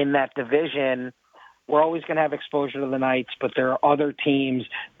teams in that division. We're always going to have exposure to the Knights, but there are other teams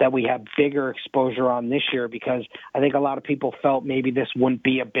that we have bigger exposure on this year because I think a lot of people felt maybe this wouldn't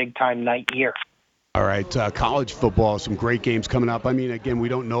be a big-time night year. All right, college football, some great games coming up. Again, we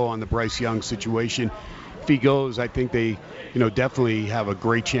don't know on the Bryce Young situation. If he goes, I think they, definitely have a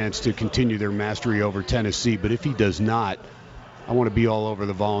great chance to continue their mastery over Tennessee. But if he does not, I want to be all over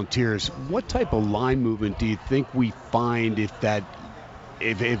the Volunteers. What type of line movement do you think we find if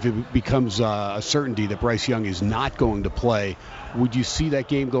it becomes a certainty that Bryce Young is not going to play? Would you see that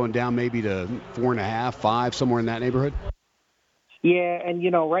game going down maybe to 4.5, 5, somewhere in that neighborhood? Yeah, and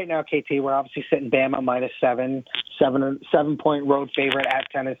right now, KT, we're obviously sitting Bama minus 7-point road favorite at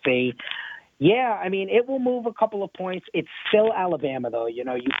Tennessee. Yeah, it will move a couple of points. It's still Alabama, though. You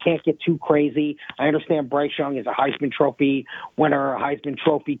can't get too crazy. I understand Bryce Young is a Heisman Trophy winner, a Heisman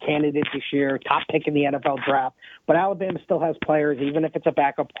Trophy candidate this year, top pick in the NFL draft. But Alabama still has players, even if it's a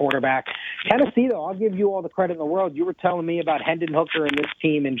backup quarterback. Tennessee, though, I'll give you all the credit in the world. You were telling me about Hendon Hooker and this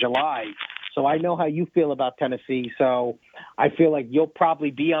team in July. So I know how you feel about Tennessee. So I feel like you'll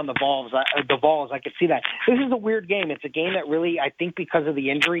probably be on the Vols. I could see that. This is a weird game. It's a game that really, I think because of the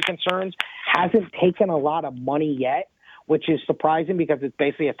injury concerns, hasn't taken a lot of money yet. which is surprising because it's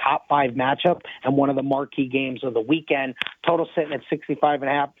basically a top 5 matchup and one of the marquee games of the weekend. Total sitting at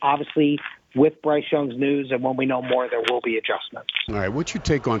 65.5. Obviously, with Bryce Young's news, and when we know more, there will be adjustments. All right, what's your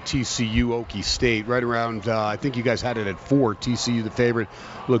take on TCU, Okie State? Right around, I think you guys had it at 4, TCU the favorite.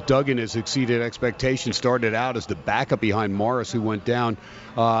 Look, Duggan has exceeded expectations, started out as the backup behind Morris, who went down,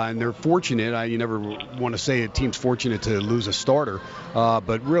 and they're fortunate. You never want to say a team's fortunate to lose a starter,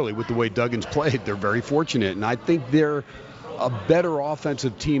 but really, with the way Duggan's played, they're very fortunate, and I think they're a better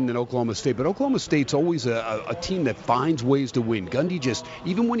offensive team than Oklahoma State, but Oklahoma State's always a team that finds ways to win. Gundy just,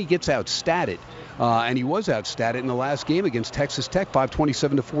 even when he gets outstatted, and he was outstatted in the last game against Texas Tech,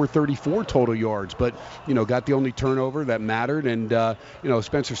 527 to 434 total yards, but, got the only turnover that mattered, and,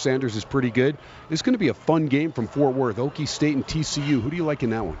 Spencer Sanders is pretty good. It's going to be a fun game from Fort Worth, Okie State and TCU. Who do you like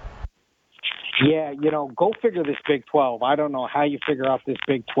in that one? Yeah, go figure this Big 12. I don't know how you figure out this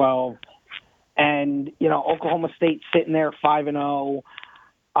Big 12. And, Oklahoma State sitting there 5-0.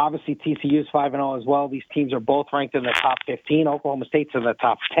 Obviously, TCU's 5-0 as well. These teams are both ranked in the top 15. Oklahoma State's in the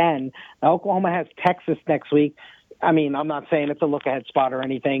top 10. Now, Oklahoma has Texas next week. I mean, I'm not saying it's a look-ahead spot or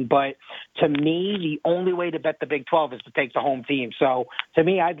anything, but to me, the only way to bet the Big 12 is to take the home team. So, to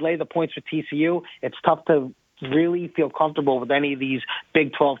me, I'd lay the points for TCU. It's tough to really feel comfortable with any of these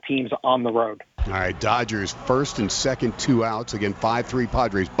Big 12 teams on the road. All right, Dodgers first and second, 2 outs. Again, 5-3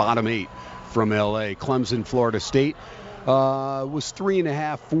 Padres, bottom 8. From L.A. Clemson, Florida State was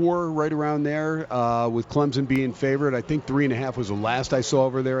 3.5, 4, right around there, with Clemson being favored. I think 3.5 was the last I saw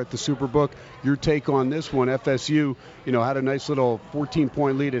over there at the Superbook. Your take on this one? FSU, had a nice little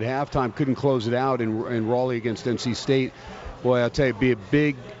 14-point lead at halftime, couldn't close it out in Raleigh against NC State. Boy, I'll tell you, it'd be a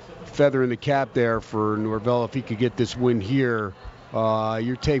big feather in the cap there for Norvell if he could get this win here.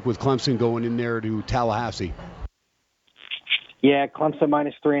 Your take with Clemson going in there to Tallahassee? Yeah, Clemson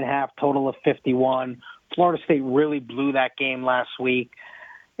minus 3.5, total of 51. Florida State really blew that game last week.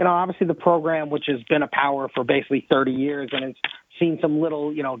 Obviously the program, which has been a power for basically 30 years, and it's seen some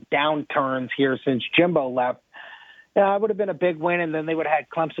little, downturns here since Jimbo left. It would have been a big win, and then they would have had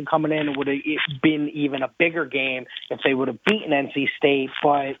Clemson coming in. It would have been even a bigger game if they would have beaten NC State,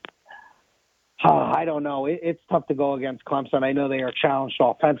 but I don't know. It's tough to go against Clemson. I know they are challenged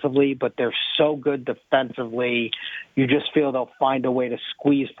offensively, but they're so good defensively. You just feel they'll find a way to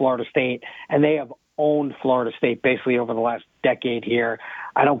squeeze Florida State, and they have owned Florida State basically over the last decade here.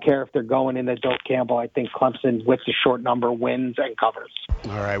 I don't care if they're going into Doak Campbell. I think Clemson, with the short number, wins and covers.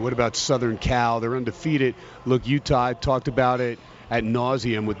 All right, what about Southern Cal? They're undefeated. Look, Utah, I talked about it ad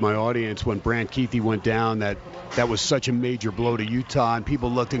nauseum with my audience when Brant Keithy went down. That was such a major blow to Utah, and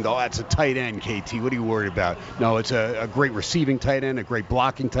people looked and go, that's a tight end, KT. What are you worried about? No, it's a great receiving tight end, a great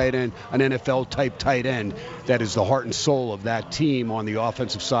blocking tight end, an NFL-type tight end that is the heart and soul of that team on the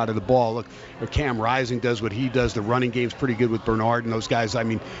offensive side of the ball. Look, Cam Rising does what he does. The running game's pretty good with Bernard and those guys.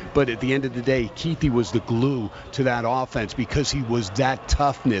 But at the end of the day, Keithy was the glue to that offense because he was that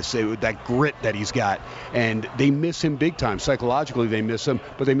toughness, that grit that he's got. And they miss him big time. Psychologically, they miss him,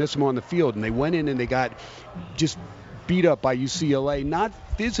 but they miss him on the field. And they went in and they got just beat up by UCLA, not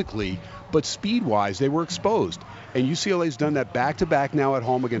physically, but speed-wise. They were exposed. And UCLA's done that back-to-back now at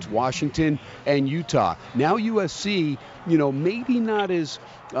home against Washington and Utah. Now USC, maybe not as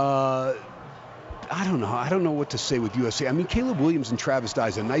I don't know what to say with USC. Caleb Williams and Travis Dye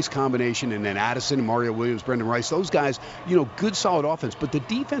is a nice combination, and then Addison and Mario Williams, Brendan Rice, those guys, good solid offense. But the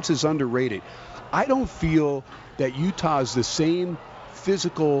defense is underrated. I don't feel that Utah is the same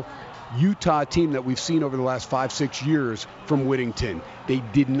physical Utah team that we've seen over the last 5-6 years from Whittington. They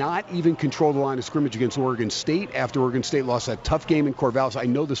did not even control the line of scrimmage against Oregon State after Oregon State lost that tough game in Corvallis. I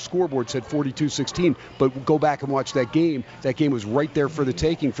know the scoreboard said 42-16, but go back and watch that game. That game was right there for the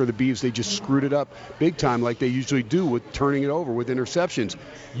taking for the Beavs. They just screwed it up big time like they usually do with turning it over with interceptions.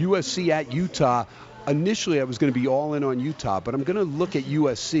 USC at Utah. Initially, I was going to be all in on Utah, but I'm going to look at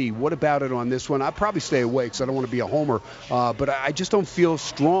USC. What about it on this one? I'll probably stay away because I don't want to be a homer, but I just don't feel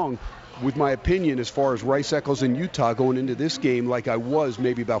strong with my opinion as far as Rice Eccles and Utah going into this game like I was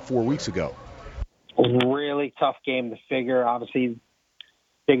maybe about 4 weeks ago. Really tough game to figure. Obviously,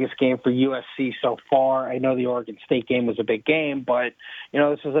 biggest game for USC so far. I know the Oregon State game was a big game, but,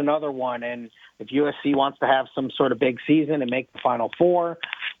 this is another one. And if USC wants to have some sort of big season and make the Final Four,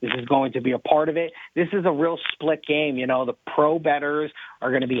 this is going to be a part of it. This is a real split game. The pro bettors are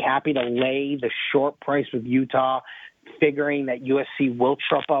going to be happy to lay the short price with Utah, figuring that USC will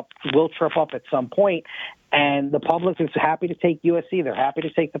trip up at some point. And the public is happy to take USC. They're happy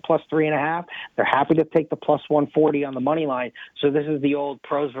to take the plus 3.5. They're happy to take the plus 140 on the money line. So this is the old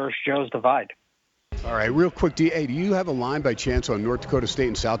pros versus Joes divide. All right, real quick, do you have a line by chance on North Dakota State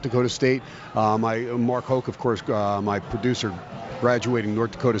and South Dakota State? Mark Hoke, of course, my producer, graduating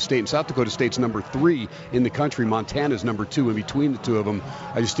North Dakota State, and South Dakota State's number 3 in the country. Montana's number 2. In between the two of them,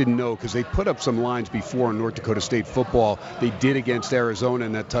 I just didn't know because they put up some lines before on North Dakota State football. They did against Arizona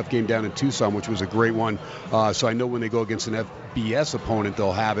in that tough game down in Tucson, which was a great one. So I know when they go against an FBS opponent,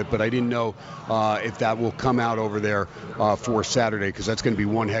 they'll have it, but I didn't know if that will come out over there for Saturday, because that's going to be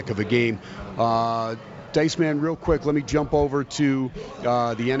one heck of a game. Dice Man, real quick, let me jump over to the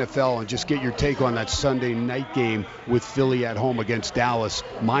NFL and just get your take on that Sunday night game with Philly at home against Dallas.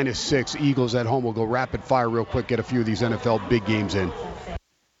 -6, Eagles at home. We'll go rapid fire real quick, get a few of these NFL big games in.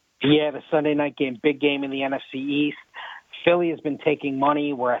 Yeah, the Sunday night game, big game in the NFC East. Philly has been taking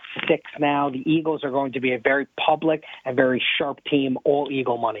money. We're at 6 now. The Eagles are going to be a very public and very sharp team, all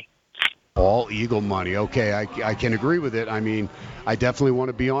Eagle money. All Eagle money. Okay, I can agree with it. I mean, I definitely want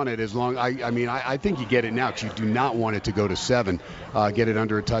to be on it as long. I think you get it now because you do not want it to go to 7. Get it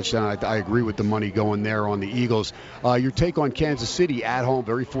under a touchdown. I agree with the money going there on the Eagles. Your take on Kansas City at home.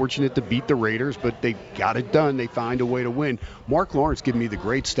 Very fortunate to beat the Raiders, but they got it done. They find a way to win. Marc Lawrence gave me the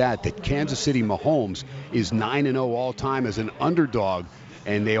great stat that Kansas City Mahomes is 9-0 all time as an underdog,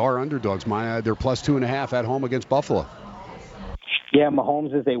 and they are underdogs. They're +2.5 at home against Buffalo. Yeah,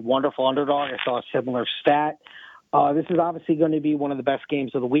 Mahomes is a wonderful underdog. I saw a similar stat. This is obviously going to be one of the best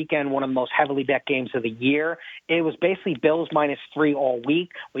games of the weekend, one of the most heavily bet games of the year. It was basically Bills -3 all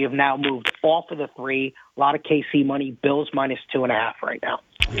week. We have now moved off of the 3. A lot of KC money. Bills -2.5 right now.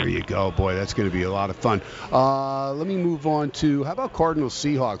 There you go. Boy, that's going to be a lot of fun. Let me move on to, how about Cardinals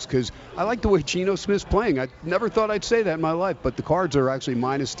Seahawks? Because I like the way Geno Smith's playing. I never thought I'd say that in my life, but the Cards are actually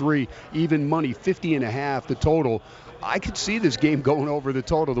 -3, even money, 50.5 the total. I could see this game going over the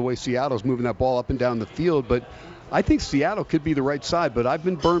total the way Seattle's moving that ball up and down the field, but I think Seattle could be the right side. But I've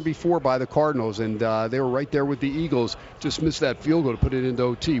been burned before by the Cardinals, and they were right there with the Eagles. Just missed that field goal to put it into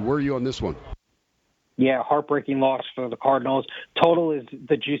OT. Where are you on this one? Yeah, heartbreaking loss for the Cardinals. Total is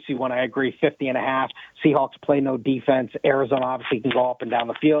the juicy one. I agree, 50.5. Seahawks play no defense. Arizona obviously can go up and down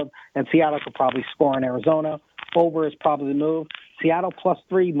the field, and Seattle could probably score in Arizona. Over is probably the move. Seattle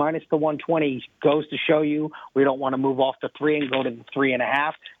 +3 -120 goes to show you we don't want to move off the 3 and go to the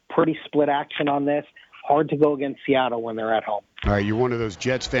 3.5. Pretty split action on this. Hard to go against Seattle when they're at home. All right, you're one of those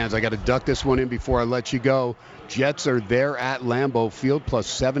Jets fans. I got to duck this one in before I let you go. Jets are there at Lambeau Field,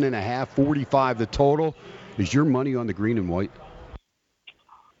 +7.5, 45 the total. Is your money on the green and white?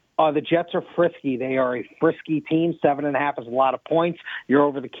 The Jets are frisky. They are a frisky team. 7.5 is a lot of points. You're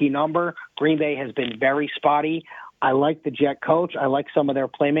over the key number. Green Bay has been very spotty. I like the Jet coach. I like some of their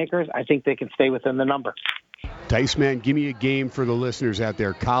playmakers. I think they can stay within the number. Dice Man, give me a game for the listeners out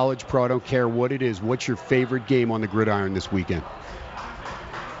there. College, pro, I don't care what it is. What's your favorite game on the gridiron this weekend?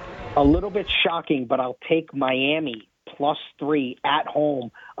 A little bit shocking, but I'll take Miami +3 at home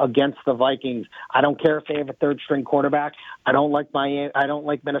against the Vikings. I don't care if they have a third-string quarterback. I don't like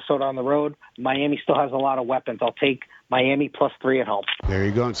Minnesota on the road. Miami still has a lot of weapons. I'll take Miami +3 at home. There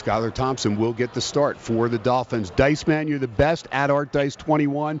you go. And Skylar Thompson will get the start for the Dolphins. Dice Man, you're the best at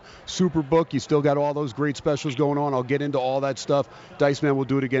ArtDice21. Superbook, you still got all those great specials going on. I'll get into all that stuff. Dice Man will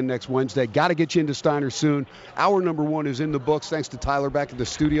do it again next Wednesday. Got to get you into Steiner soon. Hour number 1 is in the books. Thanks to Tyler back at the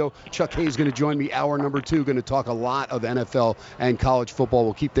studio. Chuck Hayes going to join me. Hour number 2, going to talk a lot of NFL and college football.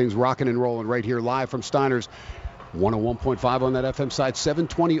 We'll keep things rocking and rolling right here live from Steiners. 101.5 on that FM side,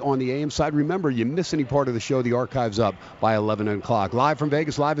 720 on the AM side. Remember, you miss any part of the show, the archive's up by 11 o'clock. Live from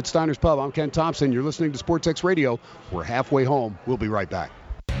Vegas, live at Steiner's Pub. I'm Ken Thomson. You're listening to Sportsxradio. We're halfway home. We'll be right back.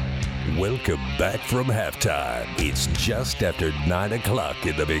 Welcome back from halftime. It's just after 9 o'clock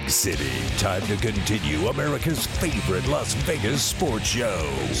in the big city. Time to continue America's favorite Las Vegas sports show,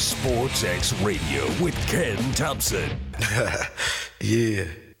 Sportsxradio with Ken Thomson. Yeah,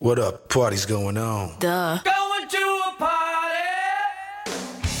 what up? Party's going on. Duh. Going to a party.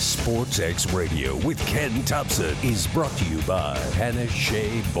 Sportsxradio with Ken Thomson is brought to you by Hannah,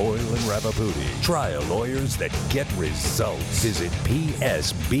 Shea, Boyle, and Ravaputi. Trial lawyers that get results. Visit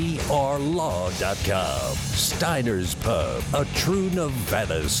psbrlaw.com. Steiner's Pub, a true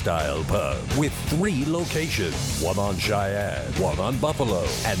Nevada-style pub with 3 locations. One on Cheyenne, one on Buffalo,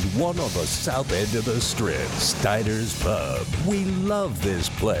 and one on the south end of the Strip. Steiner's Pub. We love this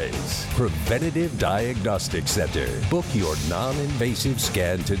place. Preventative Diagnostic Center. Book your non-invasive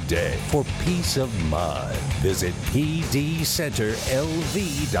scan today day for peace of mind. Visit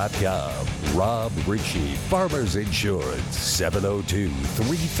pdcenterlv.com. Rob Ritchie, Farmers Insurance,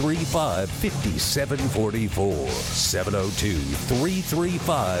 702-335-5744.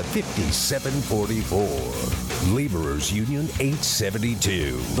 702-335-5744. Laborers Union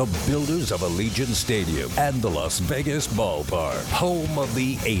 872, the builders of Allegiant Stadium and the Las Vegas Ballpark, home of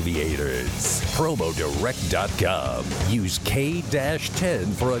the Aviators. Promodirect.com. Use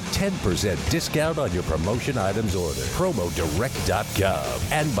K-10 for a 10% discount on your promotion items order. Promodirect.com.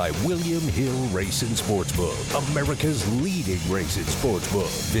 And by William Hill Racing Sportsbook, America's leading racing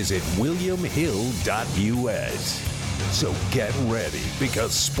sportsbook. Visit williamhill.us. So get ready,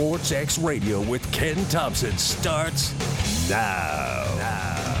 because Sportsxradio with Ken Thomson starts now.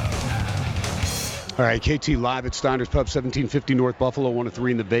 All right, KT live at Steiners Pub, 1750 North Buffalo,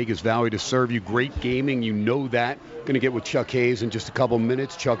 103 in the Vegas Valley to serve you great gaming. You know that. Going to get with Chuck Hayes in just a couple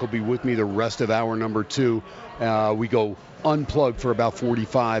minutes. Chuck will be with me the rest of hour number 2. We go unplugged for about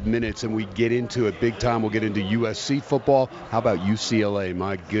 45 minutes, and we get into it big time. We'll get into USC football. How about UCLA?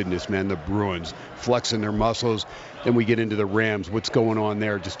 My goodness, man, the Bruins flexing their muscles. Then we get into the Rams. What's going on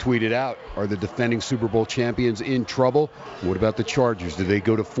there? Just tweet it out. Are the defending Super Bowl champions in trouble? What about the Chargers? Do they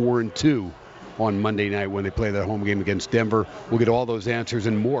go to 4-2 on Monday night when they play that home game against Denver? We'll get all those answers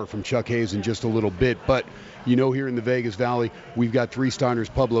and more from Chuck Hayes in just a little bit. But you know, here in the Vegas Valley, we've got 3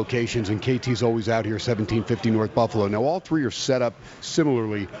 Steiners Pub locations, and KT's always out here, 1750 North Buffalo. Now, all 3 are set up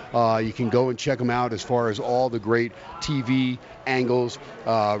similarly. You can go and check them out as far as all the great TV angles.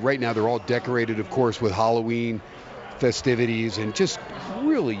 Right now, they're all decorated, of course, with Halloween festivities and just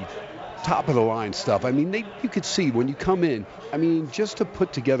really top-of-the-line stuff. I mean, you could see when you come in, I mean, just to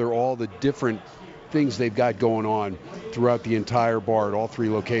put together all the different things they've got going on throughout the entire bar at all 3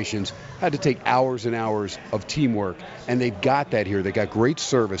 locations had to take hours and hours of teamwork, and they've got that here. They got great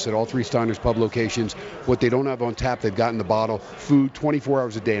service at all 3 Steiners Pub locations. What they don't have on tap, they've got in the bottle. Food 24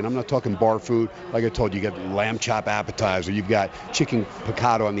 hours a day, and I'm not talking bar food. Like I told you, you got lamb chop appetizer, you've got chicken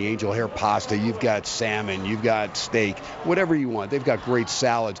piccata on the angel hair pasta, you've got salmon, you've got steak, whatever you want. They've got great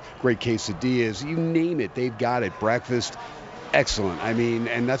salads, great quesadillas, you name it, they've got it. Breakfast, excellent. I mean,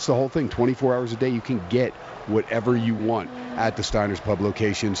 and that's the whole thing. 24 hours a day, you can get whatever you want at the Steiners Pub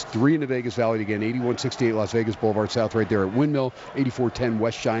locations. 3 in the Vegas Valley again, 8168 Las Vegas Boulevard South right there at Windmill, 8410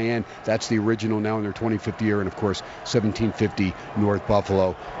 West Cheyenne. That's the original now in their 25th year, and of course 1750 North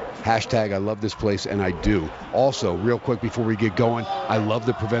Buffalo. Hashtag I love this place, and I do. Also, real quick before we get going, I love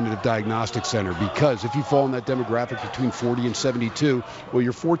the Preventative Diagnostic Center, because if you fall in that demographic between 40 and 72, well,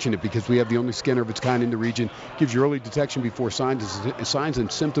 you're fortunate, because we have the only scanner of its kind in the region. Gives you early detection before signs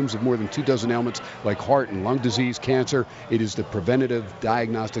and symptoms of more than 24 ailments like heart and lung disease, cancer. It is the Preventative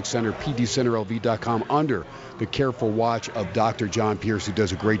Diagnostic Center, pdcenterlv.com, under the careful watch of Dr. John Pierce, who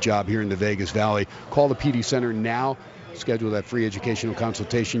does a great job here in the Vegas Valley. Call the PD Center now. Schedule that free educational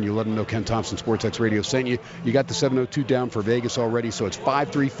consultation. You let them know Ken Thomson Sportsxradio sent you. You got the 702 down for Vegas already, so it's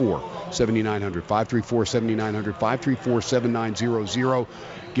 534-7900, 534-7900, 534-7900.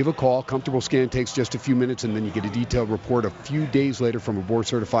 Give a call. Comfortable scan takes just a few minutes, and then you get a detailed report a few days later from a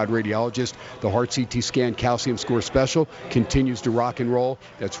board-certified radiologist. The heart CT scan calcium score special continues to rock and roll.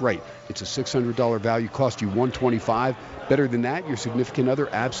 That's right. It's a $600 value, cost you $125. Better than that, your significant other,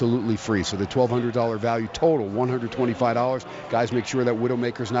 absolutely free. So the $1,200 value total, $125. Guys, make sure that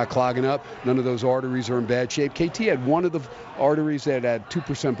Widowmaker's not clogging up. None of those arteries are in bad shape. KT had one of the arteries that had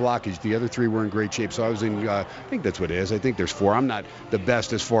 2% blockage. The other 3 were in great shape. So I was in, I think that's what it is. I think there's 4. I'm not the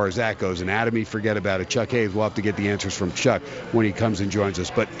best as far as that goes. Anatomy, forget about it. Chuck Hayes, we'll have to get the answers from Chuck when he comes and joins us.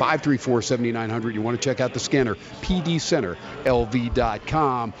 But 534-7900, you want to check out the scanner,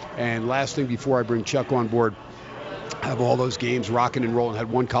 pdcenterlv.com. And last thing before I bring Chuck on board, have all those games rocking and rolling. Had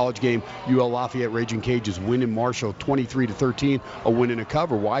one college game, UL Lafayette Raging Cajuns win in Marshall 23-13, a win and a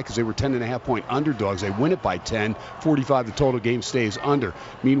cover. Why? Because they were 10.5-point underdogs. They win it by 10, 45 the total, game stays under.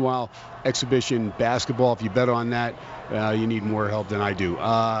 Meanwhile, exhibition basketball, if you bet on that, you need more help than I do.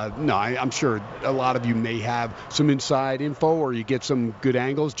 No, I'm sure a lot of you may have some inside info, or you get some good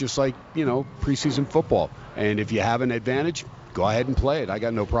angles, just like, you know, preseason football. And if you have an advantage, go ahead and play it. I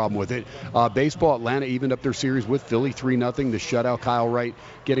got no problem with it. Baseball, Atlanta evened up their series with Philly 3-0. The shutout, Kyle Wright,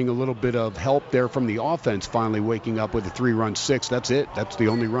 getting a little bit of help there from the offense, finally waking up with a 3-run 6. That's it. That's the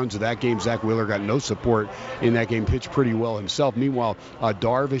only runs of that game. Zach Wheeler got no support in that game, pitched pretty well himself. Meanwhile,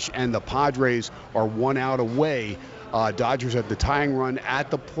 Darvish and the Padres are 1 out away. Dodgers have the tying run at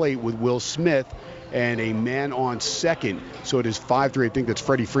the plate with Will Smith. and a man on second. So it is 5-3. I think that's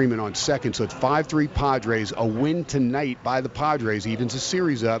Freddie Freeman on second. So it's 5-3 Padres. A win tonight by the Padres evens the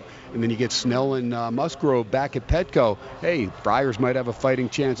series up. And then you get Snell and Musgrove back at Petco. Hey, Friars might have a fighting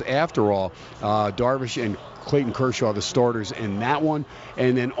chance after all. Darvish and Clayton Kershaw, the starters in that one.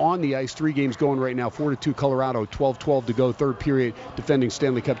 And then on the ice, 3 games going right now. 4-2 Colorado, 12-12 to go, third period. Defending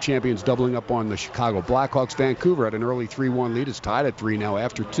Stanley Cup champions doubling up on the Chicago Blackhawks. Vancouver had an early 3-1 lead. It's tied at 3 now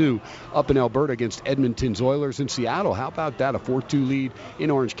after 2 up in Alberta against Edmonton's Oilers. In Seattle, how about that? A 4-2 lead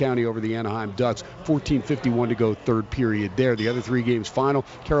in Orange County over the Anaheim Ducks. 14:51 to go, third period there. The other 3 games final.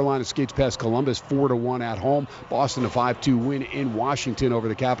 Carolina skates past Columbus 4-1 at home. Boston a 5-2 win in Washington over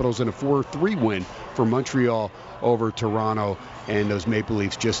the Capitals, and a 4-3 win for Montreal over Toronto. And those Maple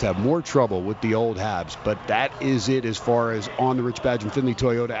Leafs just have more trouble with the old Habs. But that is it as far as on the Rich Badge and Finley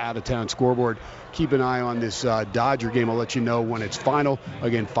Toyota out-of-town scoreboard. Keep an eye on this Dodger game. I'll let you know when it's final.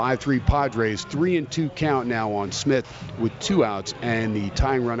 Again, 5-3 Padres. 3-2 count now on Smith with 2 outs, and the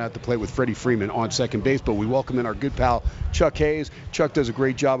tying run at the plate with Freddie Freeman on second base. But we welcome in our good pal Chuck Hayes. Chuck does a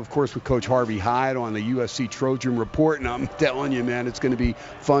great job, of course, with Coach Harvey Hyde on the USC Trojan Report. And I'm telling you, man, it's going to be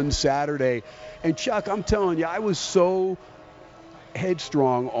fun Saturday. And Chuck, I'm telling you, I was so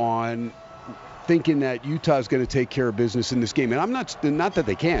headstrong on thinking that Utah's going to take care of business in this game. And I'm not that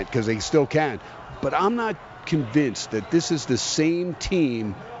they can't, because they still can, but I'm not convinced that this is the same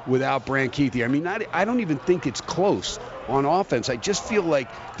team without Brant Keithy. I mean, I don't even think it's close on offense. I just feel like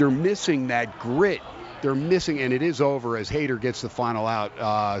they're missing that grit. They're missing, and it is over as Hader gets the final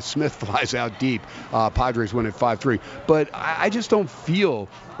out. Smith flies out deep. Padres win at 5-3. But I just don't feel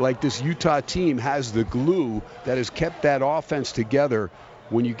like this Utah team has the glue that has kept that offense together.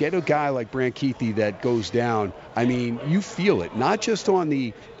 When you get a guy like Brant Keithy that goes down, I mean, you feel it, not just on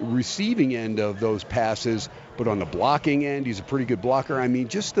the receiving end of those passes, but on the blocking end. He's a pretty good blocker. I mean,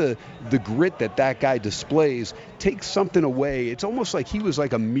 just the grit that guy displays takes something away. It's almost like he was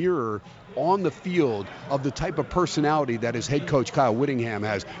like a mirror on the field of the type of personality that his head coach Kyle Whittingham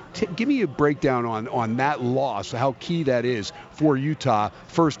has. Give me a breakdown on that loss, how key that is for Utah.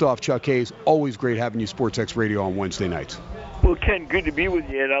 First off, Chuck Hayes, always great having you Sportsx Radio on Wednesday nights. Well, Ken, good to be with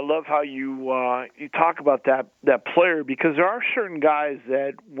you, and I love how you talk about that player, because there are certain guys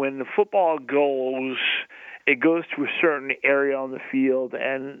that when the football goes, it goes to a certain area on the field,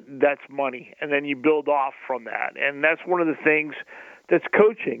 and that's money, and then you build off from that, and that's one of the things that's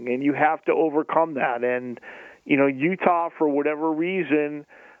coaching, and you have to overcome that. And Utah, for whatever reason,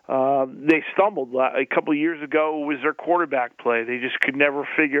 they stumbled a couple of years ago. It was their quarterback play; they just could never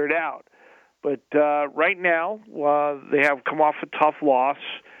figure it out. But right now, they have come off a tough loss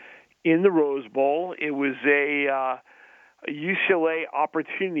in the Rose Bowl. It was a UCLA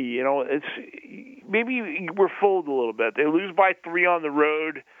opportunity. It's maybe we're fooled a little bit. They lose by 3 on the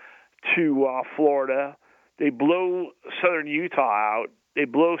road to Florida. They blow Southern Utah out. They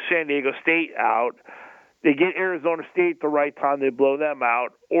blow San Diego State out. They get Arizona State at the right time. They blow them out.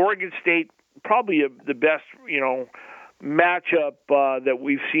 Oregon State, probably the best, matchup that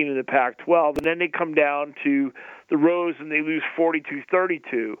we've seen in the Pac-12. And then they come down to the Rose and they lose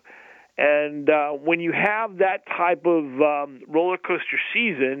 42-32. And when you have that type of roller coaster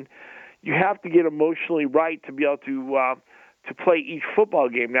season, you have to get emotionally right to be able to play each football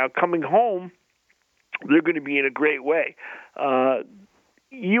game. Now, coming home, they're going to be in a great way.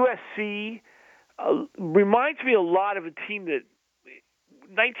 USC reminds me a lot of a team that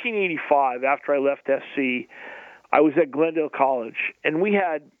 1985, after I left SC, I was at Glendale College, and we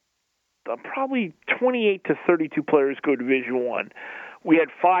had probably 28 to 32 players go Division I. We had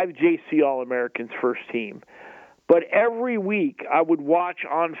 5 JC All-Americans first team. But every week I would watch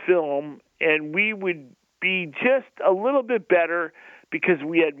on film, and we would be just a little bit better because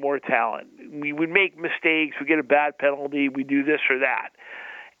we had more talent. We would make mistakes. We get a bad penalty. We do this or that.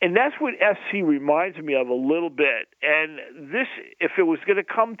 And that's what SC reminds me of a little bit. And this, if it was going to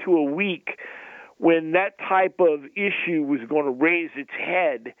come to a week when that type of issue was going to raise its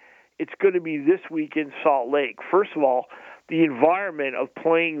head, it's going to be this week in Salt Lake. First of all, the environment of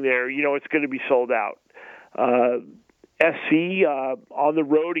playing there, it's going to be sold out. SC on the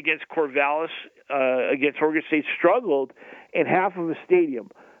road against Corvallis, against Oregon State, struggled in half of a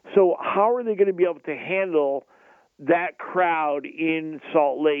stadium. So how are they going to be able to handle that crowd in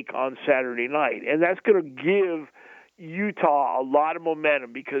Salt Lake on Saturday night? And that's going to give Utah a lot of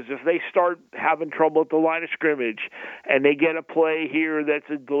momentum, because if they start having trouble at the line of scrimmage and they get a play here that's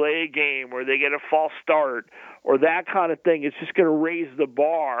a delay game, or they get a false start or that kind of thing, it's just going to raise the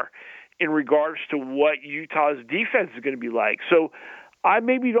bar in regards to what Utah's defense is going to be like. So I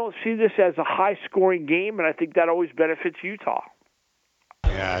maybe don't see this as a high-scoring game, and I think that always benefits Utah.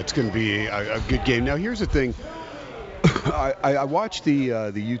 Yeah, it's going to be a good game. Now, here's the thing. I watched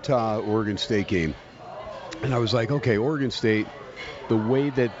the Utah-Oregon State game, and I was like, okay, Oregon State, the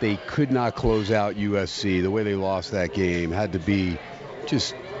way that they could not close out USC, the way they lost that game had to be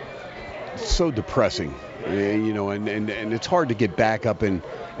just so depressing. You know, and it's hard to get back up and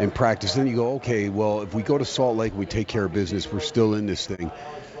practice. Then you go, okay, well, if we go to Salt Lake and we take care of business, we're still in this thing.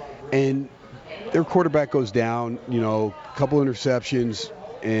 And their quarterback goes down, you know, a couple interceptions,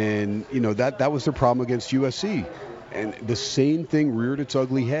 and, you know, that was their problem against USC. And the same thing reared its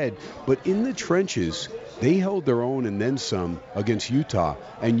ugly head. But in the trenches, they held their own and then some against Utah.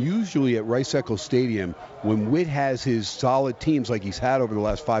 And usually at Rice-Eccles Stadium, when Witt has his solid teams like he's had over the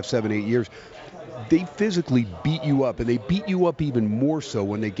last 5, 7, 8 years, they physically beat you up, and they beat you up even more so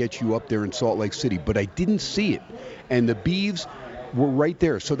when they get you up there in Salt Lake City. But I didn't see it. And the Beavs were right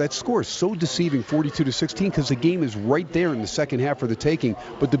there. So that score is so deceiving, 42-16, because the game is right there in the second half for the taking,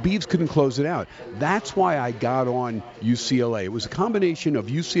 but the Beavs couldn't close it out. That's why I got on UCLA. It was a combination of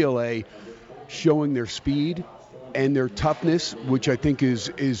UCLA showing their speed and their toughness, which I think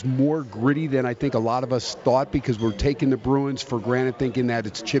is more gritty than I think a lot of us thought, because we're taking the Bruins for granted, thinking that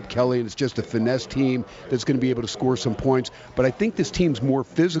it's Chip Kelly and it's just a finesse team that's going to be able to score some points. But I think this team's more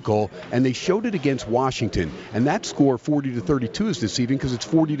physical, and they showed it against Washington. And that score, 40-32, is deceiving because it's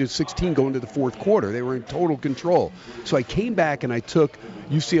 40-16 going to the fourth quarter. They were in total control. So I came back and I took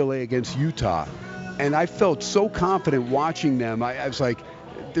UCLA against Utah, and I felt so confident watching them. I was like,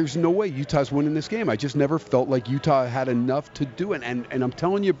 there's no way Utah's winning this game. I just never felt like Utah had enough to do it. And I'm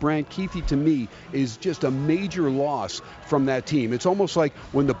telling you, Brant, Keithy, to me, is just a major loss from that team. It's almost like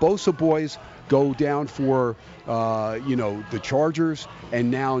when the Bosa boys go down for, the Chargers,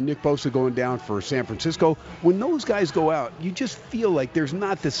 and now Nick Bosa going down for San Francisco. When those guys go out, you just feel like there's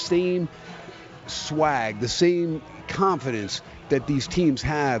not the same swag, the same confidence that these teams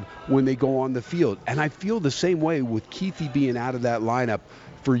have when they go on the field. And I feel the same way with Keithy being out of that lineup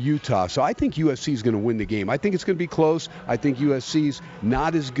for Utah. So I think USC is going to win the game. I think it's going to be close. I think USC's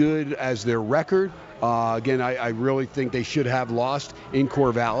not as good as their record. Again, I really think they should have lost in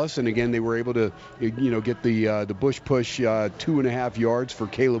Corvallis, and again, they were able to, get the Bush push 2.5 yards for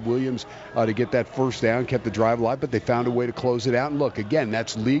Caleb Williams to get that first down, kept the drive alive, but they found a way to close it out. And look, again,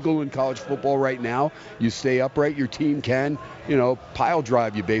 that's legal in college football right now. You stay upright, your team can, pile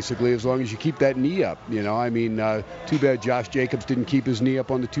drive you basically, as long as you keep that knee up. Too bad Josh Jacobs didn't keep his knee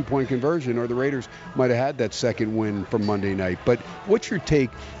up on the 2-point conversion, or the Raiders might have had that second win from Monday night. But what's your take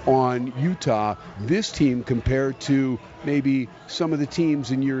on Utah, this team, compared to maybe some of the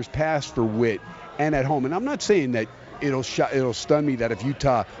teams in years past for Witt and at home? And I'm not saying that it'll stun me that if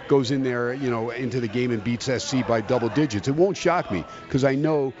Utah goes in there, into the game and beats SC by double digits. It won't shock me, because I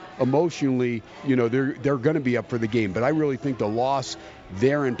know emotionally, they're going to be up for the game. But I really think the loss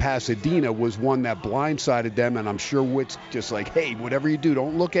there in Pasadena was one that blindsided them, and I'm sure Witt's just like, hey, whatever you do,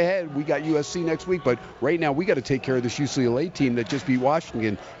 don't look ahead. We got USC next week, but right now we got to take care of this UCLA team that just beat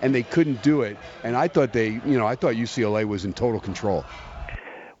Washington, and they couldn't do it. And I thought I thought UCLA was in total control.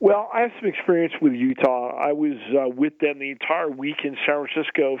 Well, I have some experience with Utah. I was with them the entire week in San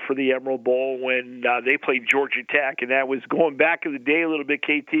Francisco for the Emerald Bowl when they played Georgia Tech, and that was going back in the day a little bit,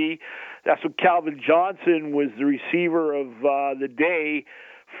 KT. That's when Calvin Johnson was the receiver of the day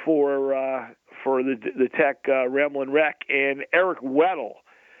for the Tech Ramblin' Wreck, and Eric Weddle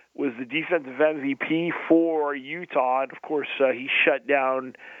was the defensive MVP for Utah. And, of course, he shut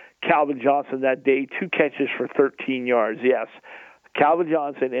down Calvin Johnson that day, 2 catches for 13 yards, yes. Calvin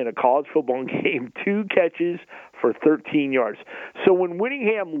Johnson in a college football game, 2 catches for 13 yards. So when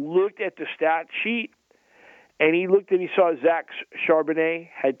Whittingham looked at the stat sheet, and he looked and he saw Zach Charbonnet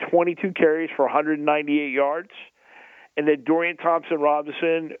had 22 carries for 198 yards, and that Dorian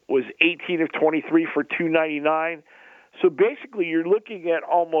Thompson-Robinson was 18 of 23 for 299. So basically you're looking at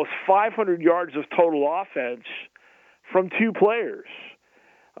almost 500 yards of total offense from 2 players.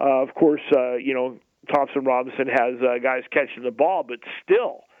 Of course, Thompson-Robinson has guys catching the ball, but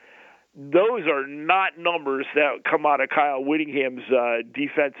still, those are not numbers that come out of Kyle Whittingham's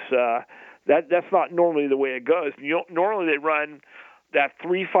defense. That's not normally the way it goes. Normally they run that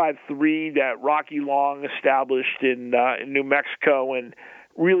 3-5-3 that Rocky Long established in New Mexico, and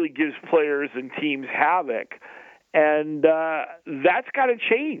really gives players and teams havoc. And that's got to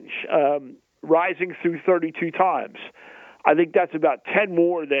change, rising through 32 times. I think that's about 10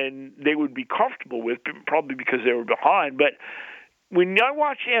 more than they would be comfortable with, probably because they were behind. But when I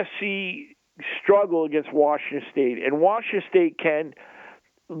watch SC struggle against Washington State, and Washington State can,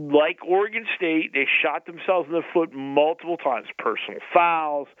 like Oregon State, they shot themselves in the foot multiple times. Personal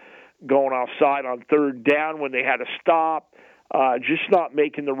fouls, going offside on 3rd down when they had to stop, just not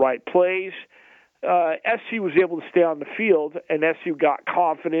making the right plays. SC was able to stay on the field, and SC got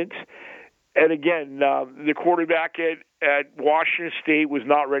confidence. And again, the quarterback at Washington State was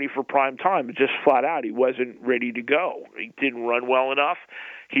not ready for prime time. Just flat out, he wasn't ready to go. He didn't run well enough.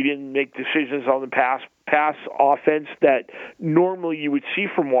 He didn't make decisions on the pass offense that normally you would see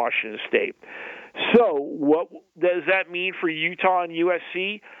from Washington State. So what does that mean for Utah and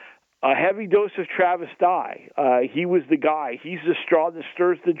USC? A heavy dose of Travis Dye. He was the guy. He's the straw that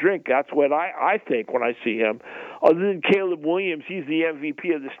stirs the drink. That's what I think when I see him. Other than Caleb Williams, he's the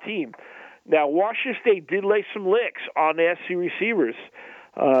MVP of this team. Now, Washington State did lay some licks on the SC receivers.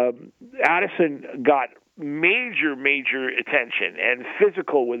 Addison got major attention and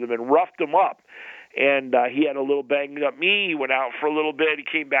physical with him and roughed him up. And he had a little banged up knee. He went out for a little bit. He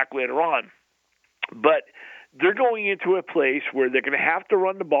came back later on. But they're going into a place where they're going to have to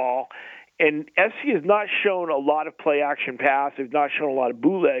run the ball, and SC has not shown a lot of play-action pass. They've not shown a lot of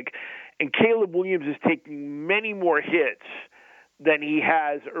bootleg, and Caleb Williams is taking many more hits than he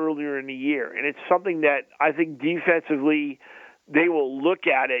has earlier in the year. And it's something that I think defensively they will look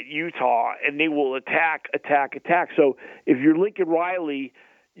at Utah, and they will attack. So if you're Lincoln Riley,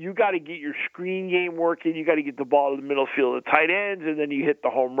 you got to get your screen game working. You got to get the ball to the middle field of the tight ends, and then you hit the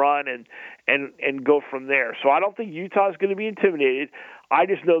home run and go from there. So I don't think Utah is going to be intimidated. I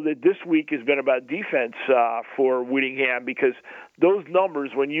just know that this week has been about defense for Whittingham, because those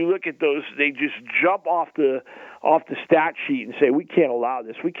numbers, when you look at those, they just jump off the stat sheet and say, we can't allow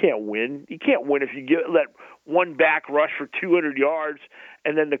this. We can't win. You can't win if you let one back rush for 200 yards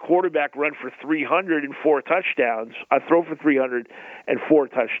and then the quarterback run for 304 touchdowns. Throw for 304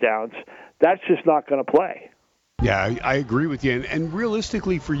 touchdowns. That's just not going to play. Yeah, I agree with you. And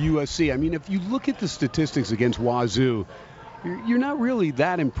realistically for USC, I mean, if you look at the statistics against Wazoo, you're not really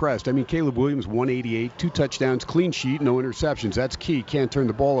that impressed. I mean, Caleb Williams, 188, 2 touchdowns, clean sheet, no interceptions. That's key. Can't turn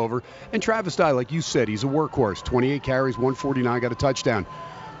the ball over. And Travis Dye, like you said, he's a workhorse. 28 carries, 149, got a touchdown.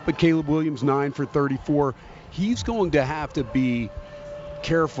 But Caleb Williams, 9 for 34. He's going to have to be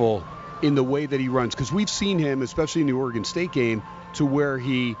careful in the way that he runs, because we've seen him, especially in the Oregon State game, to where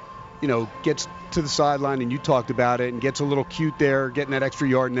he, gets to the sideline, and you talked about it, and gets a little cute there, getting that extra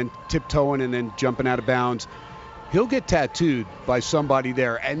yard, and then tiptoeing and then jumping out of bounds. He'll get tattooed by somebody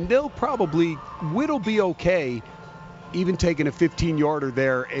there, and Whit'll be okay even taking a 15-yarder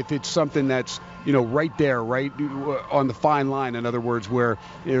there if it's something that's, right there, right on the fine line. In other words, where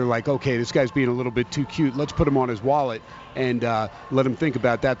you're like, okay, this guy's being a little bit too cute. Let's put him on his wallet and let him think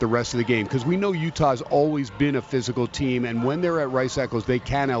about that the rest of the game. Because we know Utah's always been a physical team, and when they're at Rice-Eccles, they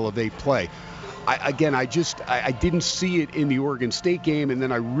can elevate play. I didn't see it in the Oregon State game, and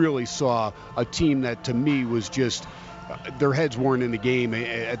then I really saw a team that, to me, was just their heads weren't in the game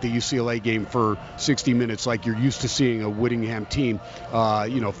at the UCLA game for 60 minutes like you're used to seeing a Whittingham team,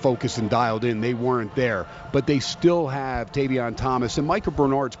 focused and dialed in. They weren't there. But they still have Tavion Thomas, and Micah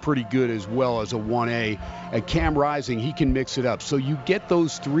Bernard's pretty good as well as a 1A. And Cam Rising, he can mix it up. So you get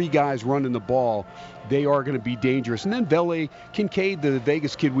those 3 guys running the ball, they are going to be dangerous. And then Vele Kincaid, the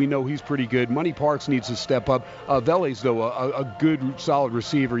Vegas kid, we know he's pretty good. Money Parks needs to step up. Vele's, though, a good, solid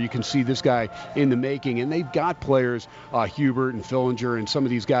receiver. You can see this guy in the making. And they've got players, Hubert and Fillinger and some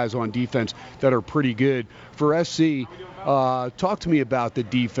of these guys on defense that are pretty good. For SC, talk to me about the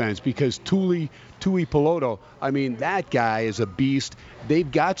defense, because Tui Peloto, I mean, that guy is a beast. They've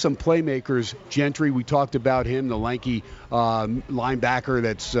got some playmakers. Gentry, we talked about him, the lanky linebacker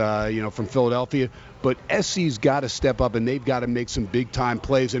that's, from Philadelphia. But SC's got to step up, and they've got to make some big-time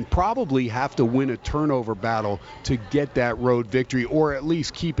plays and probably have to win a turnover battle to get that road victory, or at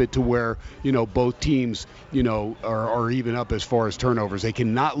least keep it to where, both teams, are even up as far as turnovers. They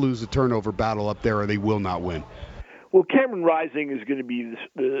cannot lose the turnover battle up there, or they will not win. Well, Cameron Rising is going to be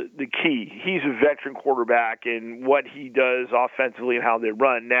the key. He's a veteran quarterback, and what he does offensively and how they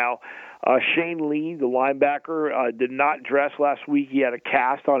run. Now, Shane Lee, the linebacker, did not dress last week. He had a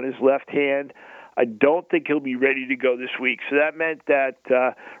cast on his left hand. I don't think he'll be ready to go this week. So that meant that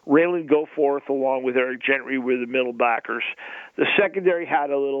Raylan Goforth, along with Eric Gentry, were the middle backers. The secondary had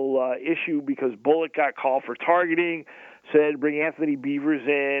a little issue because Bullock got called for targeting, so they had to bring Anthony Beavers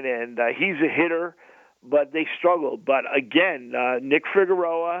in, and he's a hitter, but they struggled. But again, Nick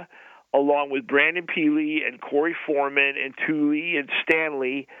Figueroa, along with Brandon Peely and Corey Foreman and Thule and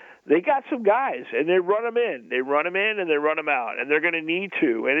Stanley, they got some guys, and they run them in. They run them in, and they run them out, and they're going to need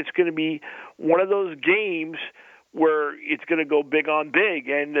to. And it's going to be one of those games where it's going to go big on big.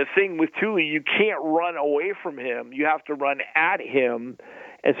 And the thing with Thule, you can't run away from him. You have to run at him.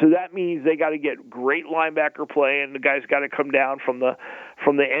 And so that means they got to get great linebacker play, and the guy's got to come down from the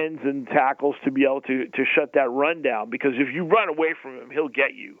from the ends and tackles to be able to shut that run down. Because if you run away from him, he'll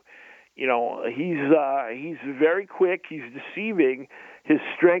get you. You know, he's very quick. He's deceiving. His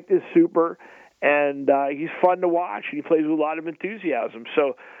strength is super, and he's fun to watch. And he plays with a lot of enthusiasm.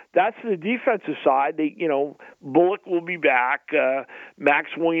 So that's the defensive side. Bullock will be back. Max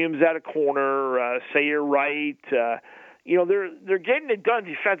Williams at a corner. Sayer Wright. They're getting it done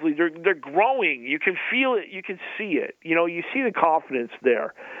defensively. They're growing. You can feel it. You can see it. You see the confidence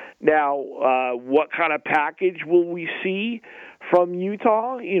there. Now, what kind of package will we see from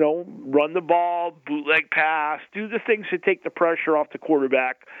Utah? Run the ball, bootleg pass, do the things to take the pressure off the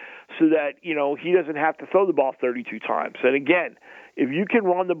quarterback so that, he doesn't have to throw the ball 32 times. And again, if you can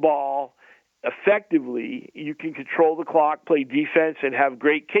run the ball effectively, you can control the clock, play defense, and have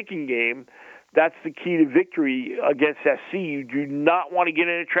great kicking game. That's the key to victory against SC. You do not want to get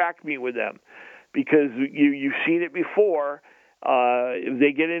in a track meet with them because you've seen it before. If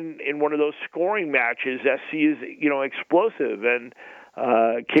they get in one of those scoring matches, SC is explosive, and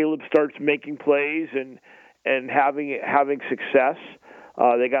Caleb starts making plays and having success.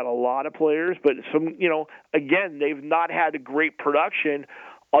 They got a lot of players, but again, they've not had a great production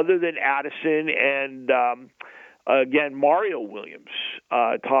other than Addison and again, Mario Williams.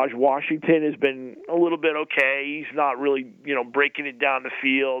 Taj Washington has been a little bit okay. He's not really, breaking it down the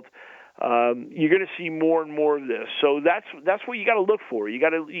field. You're going to see more and more of this. So that's what you got to look for. You got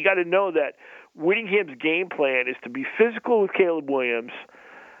to know that Whittingham's game plan is to be physical with Caleb Williams,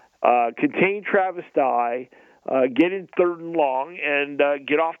 contain Travis Dye, get in third and long, and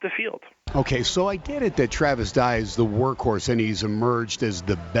get off the field. Okay, so I get it that Travis Dye is the workhorse and he's emerged as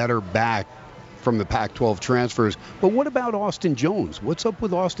the better back from the Pac-12 transfers. But what about Austin Jones? What's up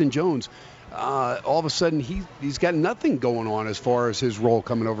with Austin Jones? All of a sudden, he's got nothing going on as far as his role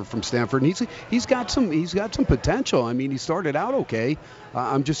coming over from Stanford. And he's got some potential. I mean, he started out okay.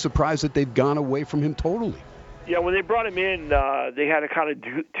 I'm just surprised that they've gone away from him totally. Yeah, when they brought him in, they had a kind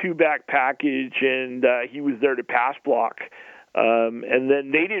of two-back package, and he was there to pass block. And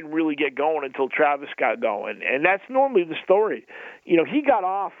then they didn't really get going until Travis got going. And that's normally the story. He got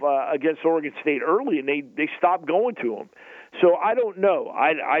off against Oregon State early, and they stopped going to him. So I don't know.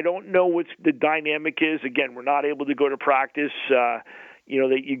 I don't know what the dynamic is. Again, we're not able to go to practice. That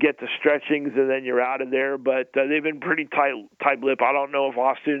you get the stretchings and then you're out of there. But they've been pretty tight-lipped. I don't know if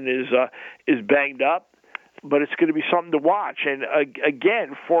Austin is banged up, but it's going to be something to watch. And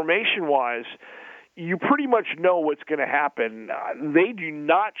again, formation-wise, you pretty much know what's going to happen. They do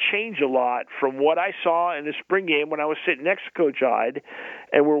not change a lot from what I saw in the spring game when I was sitting next to Coach Ide,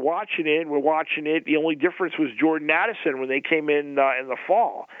 and we're watching it. The only difference was Jordan Addison when they came in the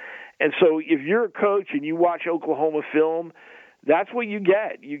fall. And so if you're a coach and you watch Oklahoma film, that's what you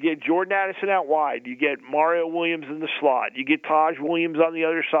get. You get Jordan Addison out wide. You get Mario Williams in the slot. You get Taj Williams on the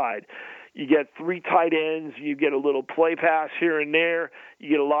other side. You get three tight ends. You get a little play pass here and there. You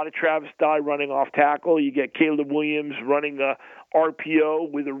get a lot of Travis Dye running off tackle. You get Caleb Williams running a RPO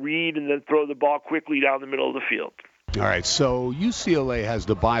with a read and then throw the ball quickly down the middle of the field. All right, so UCLA has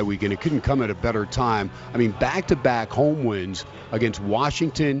the bye week, and it couldn't come at a better time. I mean, back-to-back home wins against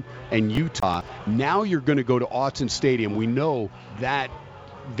Washington and Utah. Now you're going to go to Autzen Stadium. We know that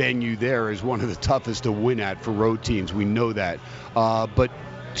venue there is one of the toughest to win at for road teams. We know that. But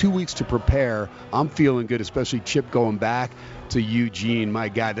 2 weeks to prepare. I'm feeling good, especially Chip going back to Eugene. My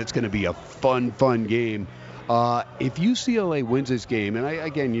God, that's going to be a fun game. If UCLA wins this game, and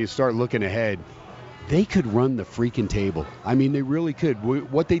again, you start looking ahead, they could run the freaking table. I mean, they really could.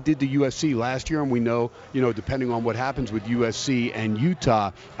 What they did to USC last year, and we know, depending on what happens with USC and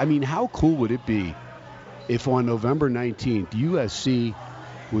Utah, I mean, how cool would it be if on November 19th, USC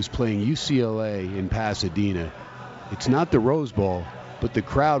was playing UCLA in Pasadena? It's not the Rose Bowl, but the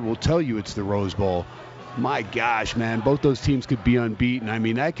crowd will tell you it's the Rose Bowl. My gosh, man, both those teams could be unbeaten. I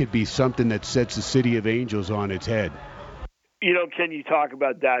mean, that could be something that sets the City of Angels on its head. Ken, you talk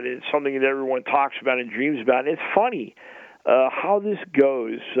about that. It's something that everyone talks about and dreams about. It's funny how this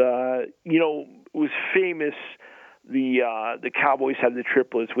goes. It was famous. The Cowboys had the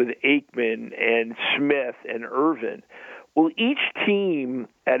triplets with Aikman and Smith and Irvin. Well, each team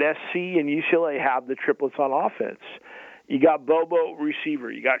at SC and UCLA have the triplets on offense. You got Bobo at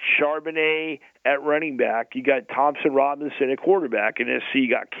receiver. You got Charbonnet at running back. You got Thompson Robinson at quarterback. In SC, you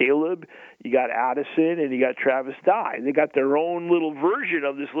got Caleb, you got Addison, and you got Travis Dye. They got their own little version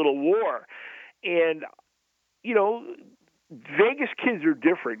of this little war. And, Vegas kids are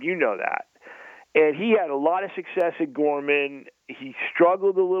different. You know that. And he had a lot of success at Gorman. He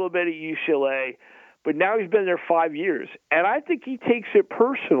struggled a little bit at UCLA, but now he's been there 5 years. And I think he takes it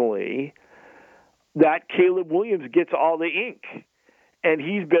personally that Caleb Williams gets all the ink. and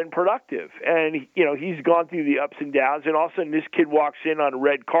he's been productive. And, he's gone through the ups and downs, and all of a sudden this kid walks in on a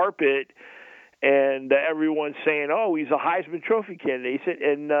red carpet, and everyone's saying, oh, he's a Heisman Trophy candidate.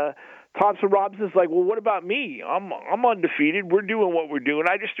 And Thomson Robinson's like, well, what about me? I'm undefeated. We're doing what we're doing.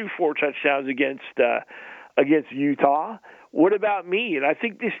 I just threw 4 touchdowns against Utah. What about me? And I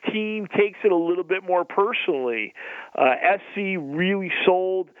think this team takes it a little bit more personally. SC really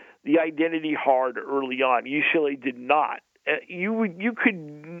sold the identity hard early on. UCLA did not. You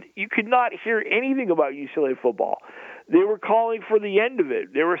could not hear anything about UCLA football. They were calling for the end of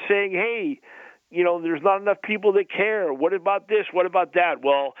it. They were saying, hey, there's not enough people that care. What about this? What about that?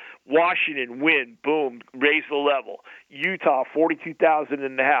 Well, Washington win, boom, raise the level. Utah, 42,000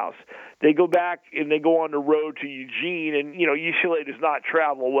 in the house. They go back and they go on the road to Eugene, and UCLA does not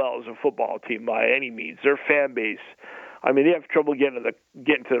travel well as a football team by any means. Their fan base, they have trouble getting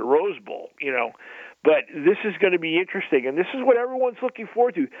to the Rose Bowl, But this is going to be interesting, and this is what everyone's looking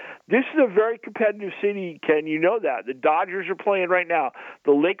forward to. This is a very competitive city, Ken. You know that. The Dodgers are playing right now.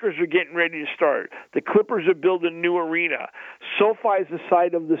 The Lakers are getting ready to start. The Clippers are building a new arena. SoFi is the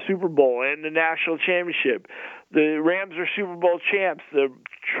site of the Super Bowl and the national championship. The Rams are Super Bowl champs. The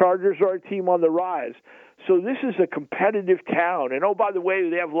Chargers are a team on the rise. So this is a competitive town. And, oh, by the way,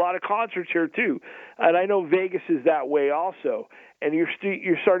 they have a lot of concerts here, too. And I know Vegas is that way also. And you're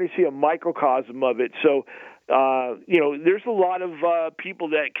starting to see a microcosm of it. So, there's a lot of people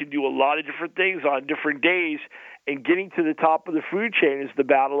that can do a lot of different things on different days. And getting to the top of the food chain is the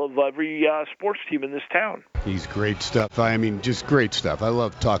battle of every sports team in this town. He's great stuff. Just great stuff. I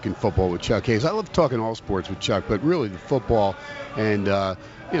love talking football with Chuck Hayes. I love talking all sports with Chuck, but really the football and,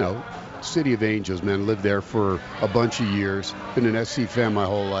 City of Angels, man. Lived there for a bunch of years. Been an SC fan my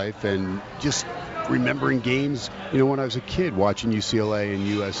whole life, and just remembering games, when I was a kid watching UCLA and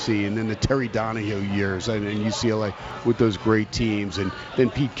USC, and then the Terry Donahue years and UCLA with those great teams, and then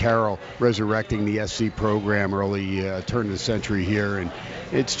Pete Carroll resurrecting the SC program early turn of the century here. And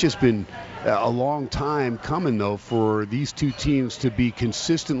it's just been a long time coming, though, for these two teams to be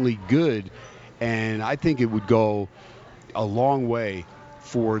consistently good, and I think it would go a long way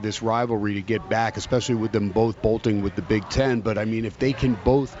for this rivalry to get back, especially with them both bolting with the Big Ten. But, if they can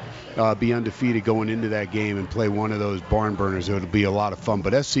both be undefeated going into that game and play one of those barn burners, it'll be a lot of fun.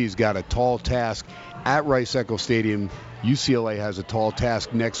 But SC's got a tall task at Rice-Eccles Stadium. UCLA has a tall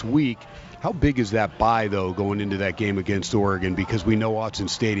task next week. How big is that bye, though, going into that game against Oregon? Because we know Autzen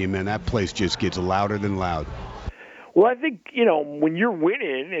Stadium, man, that place just gets louder than loud. Well, I think, when you're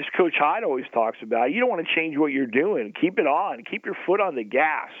winning, as Coach Hyde always talks about, you don't want to change what you're doing. Keep it on. Keep your foot on the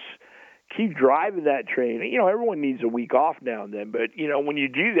gas. Keep driving that train. Everyone needs a week off now and then. But, when you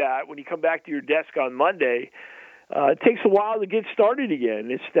do that, when you come back to your desk on Monday, it takes a while to get started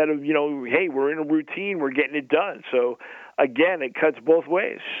again instead of, hey, we're in a routine, we're getting it done. So, again, it cuts both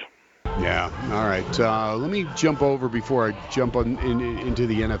ways. Yeah. All right. Let me jump over before I jump into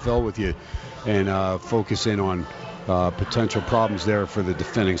the NFL with you and focus in on potential problems there for the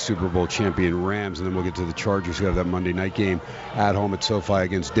defending Super Bowl champion Rams, and then we'll get to the Chargers who have that Monday night game at home at SoFi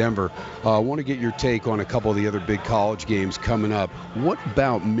against Denver. I want to get your take on a couple of the other big college games coming up. What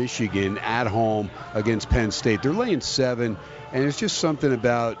about Michigan at home against Penn State? They're laying 7, and it's just something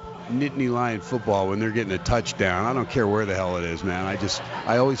about Nittany Lion football when they're getting a touchdown. I don't care where the hell it is, man.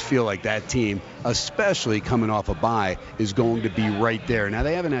 I always feel like that team, especially coming off a bye, is going to be right there. Now,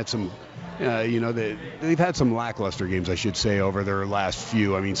 they haven't had some they've had some lackluster games, I should say, over their last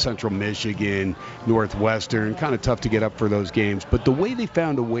few. Central Michigan, Northwestern, kind of tough to get up for those games. But the way they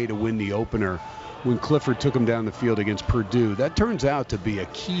found a way to win the opener when Clifford took them down the field against Purdue, that turns out to be a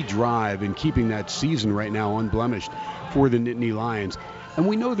key drive in keeping that season right now unblemished for the Nittany Lions. And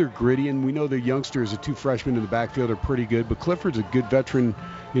we know they're gritty, and we know their youngsters, the 2 freshmen in the backfield, are pretty good. But Clifford's a good veteran,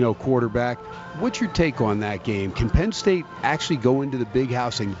 quarterback. What's your take on that game? Can Penn State actually go into the Big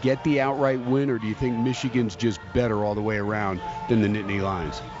House and get the outright win, or do you think Michigan's just better all the way around than the Nittany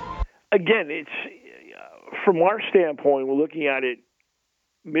Lions? Again, it's from our standpoint, we're looking at it,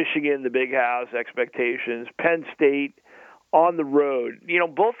 Michigan, the Big House, expectations, Penn State on the road.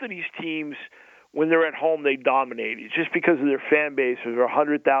 Both of these teams, when they're at home, they dominate. It's just because of their fan base, they're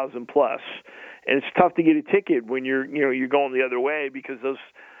 100,000 plus, and it's tough to get a ticket when you're going the other way because those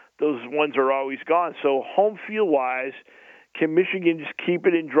ones are always gone. So home field wise, can Michigan just keep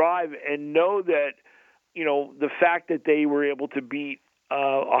it and drive and know that the fact that they were able to beat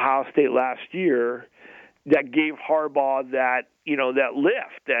Ohio State last year, that gave Harbaugh that that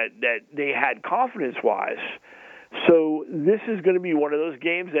lift that they had confidence wise. So this is going to be one of those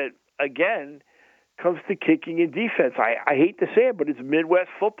games that again comes to kicking and defense. I hate to say it, but it's Midwest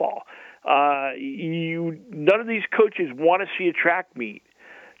football. None of these coaches want to see a track meet.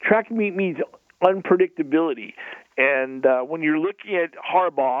 Track meet means unpredictability. And when you're looking at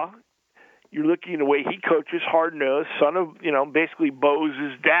Harbaugh, you're looking at the way he coaches, hard-nosed, son of, basically Bo's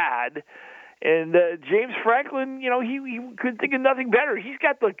dad. And James Franklin, he couldn't think of nothing better. He's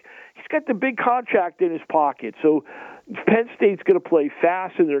got the big contract in his pocket. So Penn State's going to play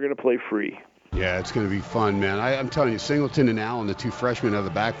fast and they're going to play free. Yeah, it's going to be fun, man. I'm telling you, Singleton and Allen, the two freshmen out of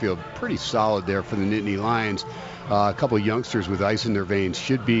the backfield, pretty solid there for the Nittany Lions. A couple of youngsters with ice in their veins.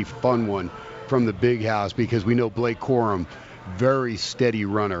 Should be a fun one from the big house because we know Blake Corum, very steady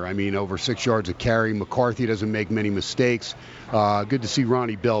runner. I mean, over 6 yards a carry. McCarthy doesn't make many mistakes. Good to see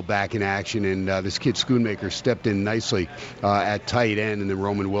Ronnie Bell back in action, and this kid Schoonmaker stepped in nicely at tight end, and then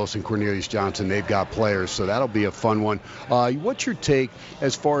Roman Wilson, Cornelius Johnson, they've got players, so that'll be a fun one. What's your take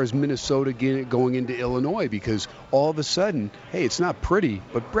as far as Minnesota going into Illinois? Because all of a sudden, hey, it's not pretty,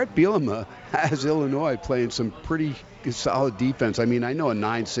 but Brett Bielema has Illinois playing some pretty solid defense. I mean, I know a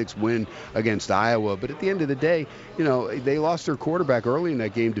 9-6 win against Iowa, but at the end of the day, they lost their quarterback early in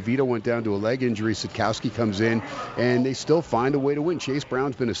that game. DeVito went down to a leg injury. Sitkowski comes in, and they still find a way to win. Chase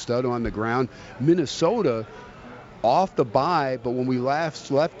Brown's been a stud on the ground. Minnesota off the bye, but when we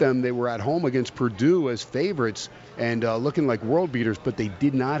last left them, they were at home against Purdue as favorites and looking like world beaters, but they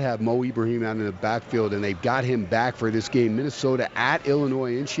did not have Mo Ibrahim out in the backfield, and they've got him back for this game. Minnesota at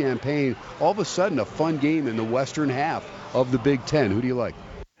Illinois in Champaign. All of a sudden, a fun game in the western half of the Big Ten. Who do you like?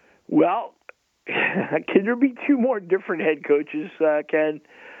 Well, can there be two more different head coaches, Ken,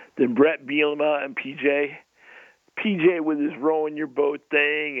 than Brett Bielema and PJ? PJ with his rowing your boat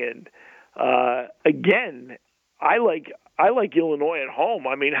thing, and again, I like Illinois at home.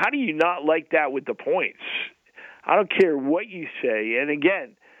 I mean, how do you not like that with the points? I don't care what you say. And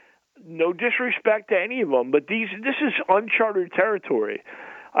again, no disrespect to any of them, but this is uncharted territory.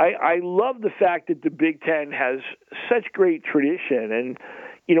 I love the fact that the Big Ten has such great tradition, and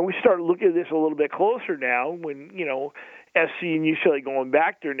we start looking at this a little bit closer now. When SC and UCLA going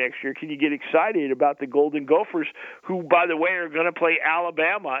back there next year, can you get excited about the Golden Gophers, who, by the way, are going to play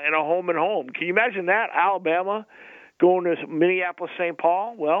Alabama in a home and home? Can you imagine that? Alabama going to Minneapolis-St.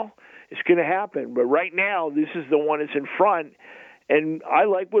 Paul? Well, it's going to happen. But right now, this is the one that's in front. And I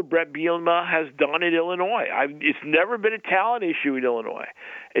like what Brett Bielema has done at Illinois. It's never been a talent issue at Illinois.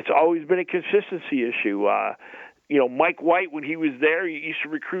 It's always been a consistency issue. Mike White, when he was there, he used to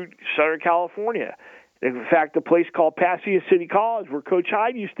recruit Southern California. In fact, a place called Pasadena City College, where Coach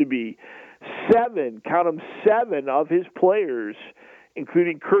Hyde used to be, 7 of his players,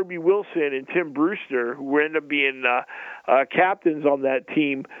 including Kirby Wilson and Tim Brewster, who ended up being captains on that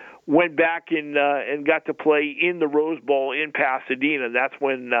team, went back and got to play in the Rose Bowl in Pasadena. That's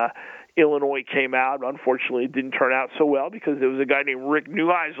when Illinois came out. Unfortunately, it didn't turn out so well because there was a guy named Rick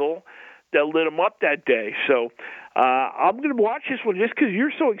Neuheisel that lit him up that day. So I'm going to watch this one just because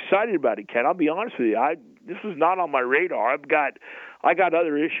you're so excited about it, Ken. I'll be honest with you. This was not on my radar. I got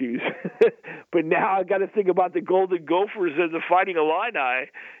other issues, but now I got to think about the Golden Gophers and the Fighting Illini.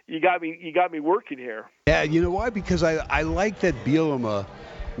 You got me working here. Yeah, you know why? Because I like that Bielema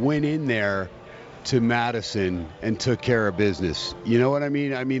went in there to Madison and took care of business. You know what I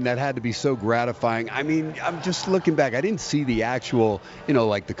mean? I mean, that had to be so gratifying. I mean, I'm just looking back. I didn't see the actual,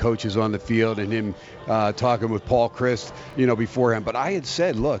 like the coaches on the field and him talking with Paul Chryst, beforehand. But I had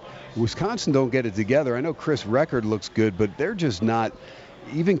said, look, Wisconsin don't get it together. I know Chris' record looks good, but they're just not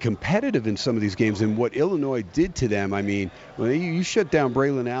even competitive in some of these games. And what Illinois did to them, I mean, when you shut down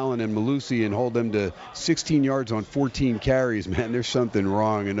Braylon Allen and Malusi and hold them to 16 yards on 14 carries, man, there's something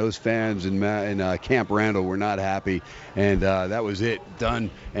wrong. And those fans in Camp Randall were not happy. And that was it,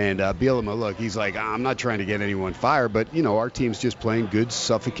 done. And Bielema, look, he's like, I'm not trying to get anyone fired, but, our team's just playing good,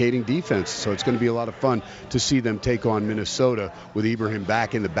 suffocating defense. So it's going to be a lot of fun to see them take on Minnesota with Ibrahim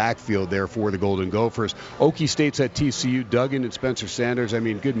back in the backfield there for the Golden Gophers. Okie State's at TCU. Duggan and Spencer Sanders. I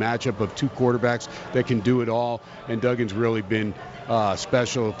mean, good matchup of two quarterbacks that can do it all. And Duggan's really been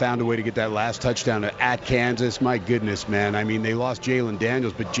special, found a way to get that last touchdown at Kansas. My goodness, man. I mean, they lost Jalen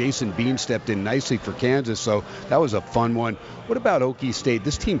Daniels, but Jason Bean stepped in nicely for Kansas, so that was a fun one. What about Okie State?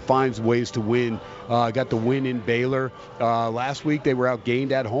 This team finds ways to win. Got the win in Baylor. Last week they were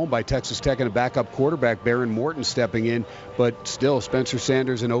outgained at home by Texas Tech and a backup quarterback, Baron Morton, stepping in, but still Spencer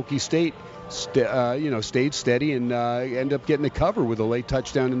Sanders and Okie State stayed steady and end up getting the cover with a late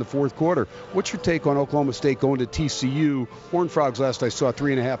touchdown in the fourth quarter. What's your take on Oklahoma State going to TCU? Horned Frogs last I saw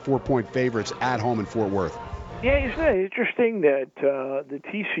 3.5, 4-point favorites at home in Fort Worth. Yeah, isn't it interesting that the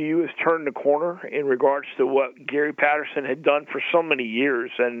TCU has turned the corner in regards to what Gary Patterson had done for so many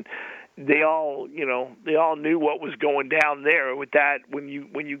years, and they all knew what was going down there with that. When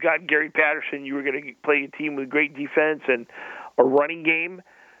you got Gary Patterson, you were going to play a team with great defense and a running game.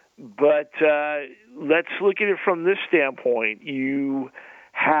 But let's look at it from this standpoint. You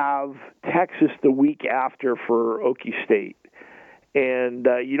have Texas the week after for Okie State. And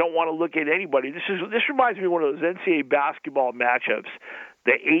you don't want to look at anybody. This reminds me of one of those NCAA basketball matchups,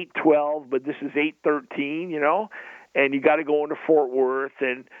 the 8-12, but this is 8-13, and you got to go into Fort Worth.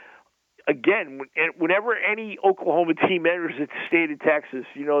 And again, whenever any Oklahoma team enters the state of Texas,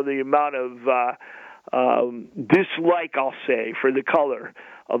 the amount of dislike, I'll say, for the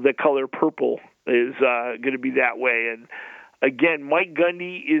color purple is going to be that way. And again, Mike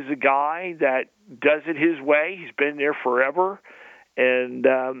Gundy is a guy that does it his way. He's been there forever. And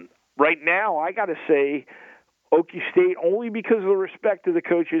right now, I got to say, Okie State, only because of the respect of the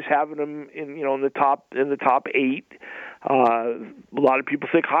coaches having them in the top 8. A lot of people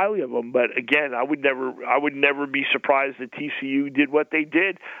think highly of them, but again, I would never be surprised that TCU did what they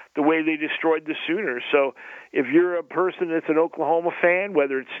did, the way they destroyed the Sooners. So, if you're a person that's an Oklahoma fan,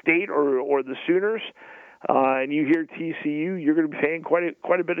 whether it's State or the Sooners, and you hear TCU, you're going to be paying quite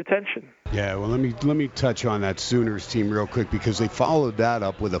a bit of attention. Yeah, well, let me touch on that Sooners team real quick, because they followed that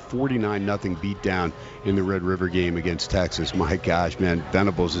up with a 49-0 beatdown in the Red River game against Texas. My gosh, man,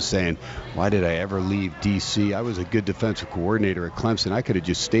 Venables is saying, why did I ever leave D.C.? I was a good defensive coordinator at Clemson. I could have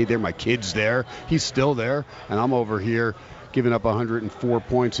just stayed there. My kid's there. He's still there. And I'm over here giving up 104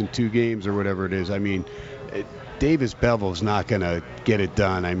 points in 2 games or whatever it is. I mean, Davis Bevel's not going to get it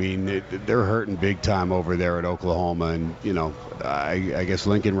done. I mean, they're hurting big time over there at Oklahoma. And, I guess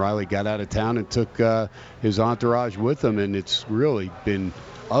Lincoln Riley got out of town and took his entourage with him. And it's really been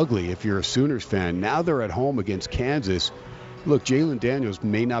ugly if you're a Sooners fan. Now they're at home against Kansas. Look, Jalen Daniels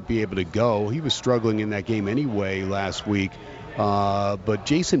may not be able to go. He was struggling in that game anyway last week. But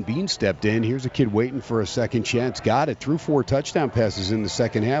Jason Bean stepped in. Here's a kid waiting for a second chance. Got it. Threw 4 touchdown passes in the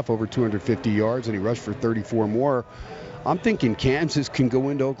second half, over 250 yards, and he rushed for 34 more. I'm thinking Kansas can go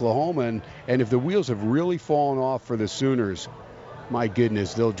into Oklahoma, and if the wheels have really fallen off for the Sooners, my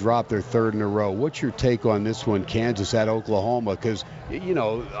goodness, they'll drop their 3rd in a row. What's your take on this one, Kansas at Oklahoma? Because,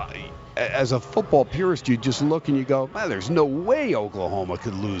 as a football purist, you just look and you go, well, there's no way Oklahoma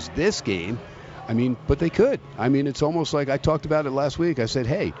could lose this game. I mean, but they could. I mean, it's almost like I talked about it last week. I said,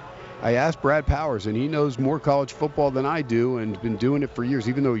 hey, I asked Brad Powers, and he knows more college football than I do and been doing it for years.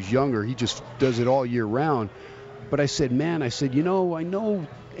 Even though he's younger, he just does it all year round. But I said, I know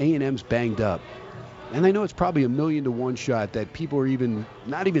A&M's banged up. And I know it's probably 1,000,000 to 1 shot that people are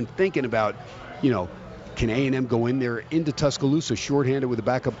not even thinking about, can A&M go in there into Tuscaloosa shorthanded with a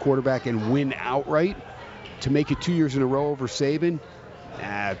backup quarterback and win outright to make it 2 years in a row over Saban?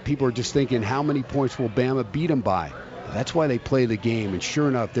 People are just thinking, how many points will Bama beat them by? That's why they play the game. And sure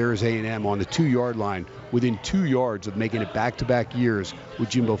enough, there's A&M on the 2-yard line within 2 yards of making it back-to-back years with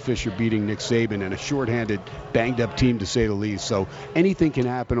Jimbo Fisher beating Nick Saban and a shorthanded, banged-up team, to say the least. So anything can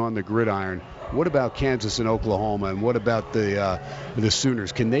happen on the gridiron. What about Kansas and Oklahoma, and what about the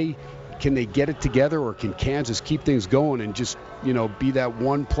Sooners? Can they get it together, or can Kansas keep things going and just, be that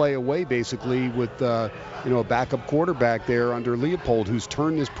one play away basically with, a backup quarterback there under Leopold, who's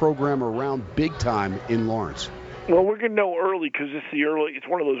turned this program around big time in Lawrence? Well, we're going to know early because it's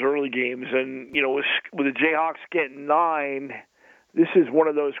one of those early games. And, with the Jayhawks getting 9, this is one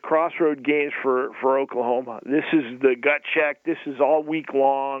of those crossroad games for Oklahoma. This is the gut check. This is all week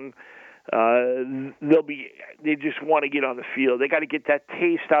long. They just want to get on the field. They got to get that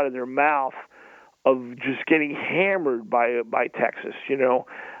taste out of their mouth of just getting hammered by Texas. If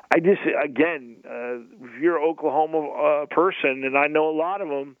you're an Oklahoma person, and I know a lot of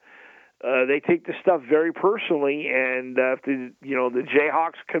them, they take this stuff very personally. And if the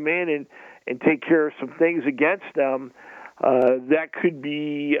Jayhawks come in and take care of some things against them, that could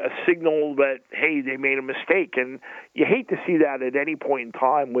be a signal that, hey, they made a mistake. And you hate to see that at any point in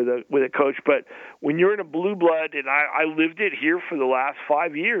time with a coach. But when you're in a blue blood, and I lived it here for the last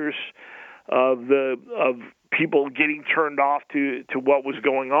 5 years of people getting turned off to what was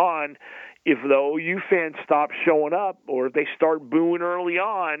going on, if the OU fans stop showing up or if they start booing early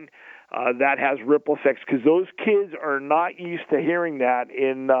on, that has ripple effects, because those kids are not used to hearing that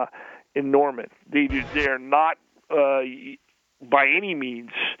in Norman. They're not by any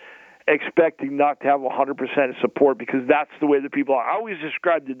means expecting not to have 100% support, because that's the way the people are. I always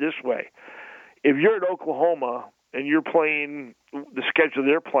described it this way. If you're at Oklahoma and you're playing the schedule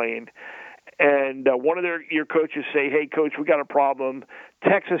they're playing, and one of your coaches say, hey, coach, we got a problem.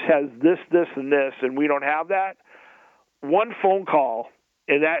 Texas has this, this, and this, and we don't have that. One phone call,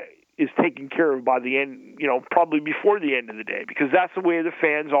 and that is taken care of by the end, probably before the end of the day, because that's the way the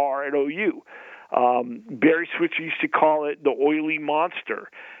fans are at OU. Barry Switzer used to call it the oily monster,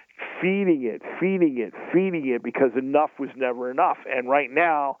 feeding it because enough was never enough. And right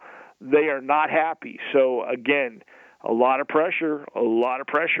now, they are not happy. So, again, a lot of pressure,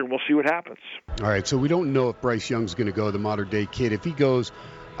 and we'll see what happens. All right, so we don't know if Bryce Young's going to go, the modern-day kid. If he goes,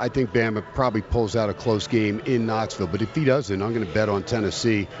 I think Bama probably pulls out a close game in Knoxville. But if he doesn't, I'm going to bet on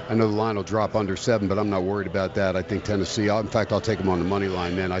Tennessee. I know the line will drop under 7, but I'm not worried about that. I think Tennessee, in fact, I'll take him on the money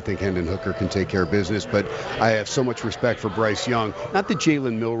line, man. I think Hendon Hooker can take care of business. But I have so much respect for Bryce Young. Not that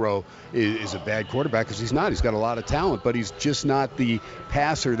Jalen Milroe is a bad quarterback, because he's not. He's got a lot of talent, but he's just not the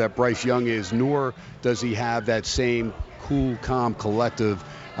passer that Bryce Young is, nor does he have that same cool, calm, collective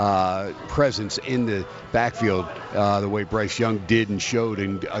presence in the backfield the way Bryce Young did and showed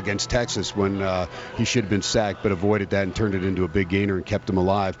against Texas when he should have been sacked but avoided that and turned it into a big gainer and kept him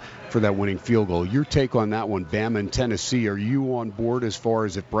alive for that winning field goal. Your take on that one, Bama and Tennessee, are you on board as far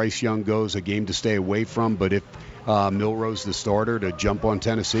as if Bryce Young goes, a game to stay away from, but if Milroe's the starter, to jump on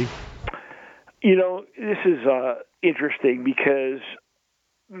Tennessee? This is interesting because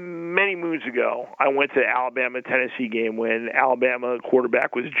many moons ago, I went to the Alabama-Tennessee game when Alabama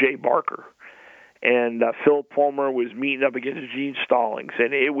quarterback was Jay Barker, and Phil Palmer was meeting up against Gene Stallings,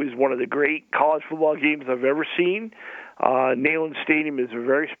 and it was one of the great college football games I've ever seen. Neyland Stadium is a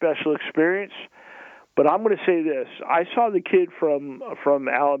very special experience, but I'm going to say this. I saw the kid from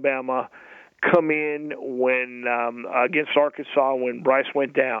Alabama come in when against Arkansas when Bryce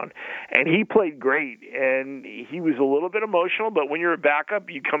went down, and he played great, and he was a little bit emotional, but when you're a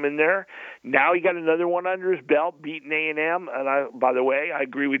backup, you come in there. Now he got another one under his belt, beating A&M, and by the way, I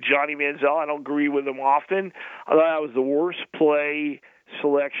agree with Johnny Manziel. I don't agree with him often. I thought that was the worst play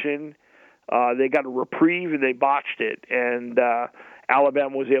selection. They got a reprieve, and they botched it, and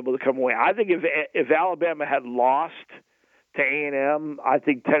Alabama was able to come away. I think if Alabama had lost to A&M, I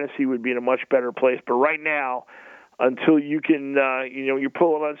think Tennessee would be in a much better place. But right now, until you can, you're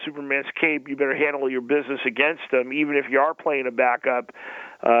pulling on Superman's cape, you better handle your business against them, even if you are playing a backup.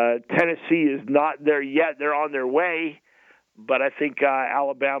 Tennessee is not there yet. They're on their way, but I think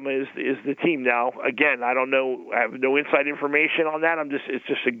Alabama is the team now. Again, I don't know. I have no inside information on that. It's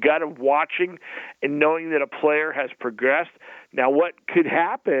just a gut of watching and knowing that a player has progressed. Now, what could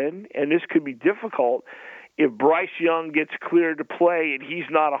happen, and this could be difficult, if Bryce Young gets cleared to play and he's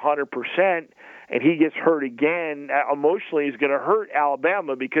not 100% and he gets hurt again, emotionally is going to hurt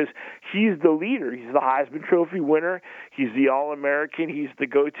Alabama because he's the leader. He's the Heisman Trophy winner. He's the All-American. He's the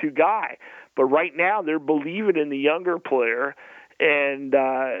go-to guy. But right now they're believing in the younger player, and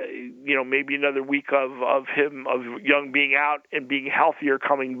maybe another week of Young being out and being healthier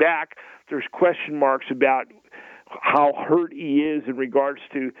coming back. There's question marks about how hurt he is in regards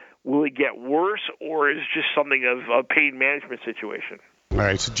to will it get worse or is it just something of a pain management situation? All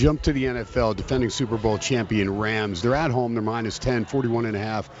right, so jump to the NFL. Defending Super Bowl champion Rams. They're at home. They're -10,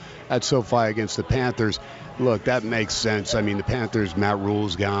 41.5 at SoFi against the Panthers. Look, that makes sense. I mean, the Panthers, Matt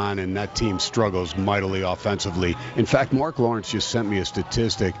Rule's gone, and that team struggles mightily offensively. In fact, Marc Lawrence just sent me a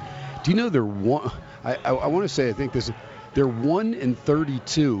statistic. Do you know they're one? I want to say, I think they're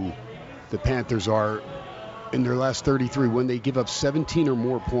 1-32. The Panthers are in their last 33 when they give up 17 or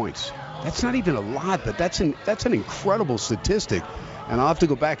more points. That's not even a lot, but that's an incredible statistic. And I'll have to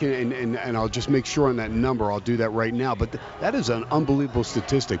go back and I'll just make sure on that number. I'll do that right now. But that is an unbelievable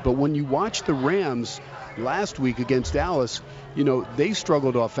statistic. But when you watch the Rams last week against Dallas, they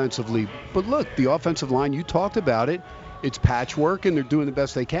struggled offensively. But look, the offensive line, you talked about it. It's patchwork, and they're doing the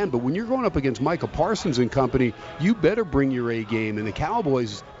best they can. But when you're going up against Micah Parsons and company, you better bring your A game. And the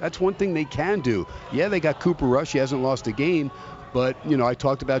Cowboys, that's one thing they can do. Yeah, they got Cooper Rush. He hasn't lost a game. But, I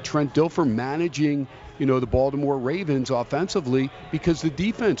talked about Trent Dilfer managing, the Baltimore Ravens offensively because the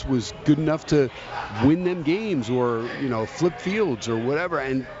defense was good enough to win them games or, flip fields or whatever.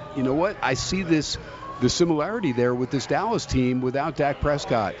 And you know what? I see the similarity there with this Dallas team without Dak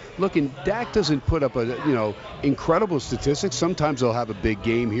Prescott. Look, and Dak doesn't put up incredible statistics. Sometimes he'll have a big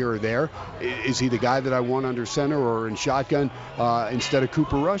game here or there. Is he the guy that I want under center or in shotgun instead of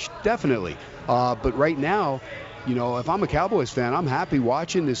Cooper Rush? Definitely. But right now, if I'm a Cowboys fan, I'm happy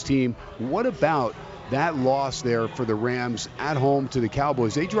watching this team. What about that loss there for the Rams at home to the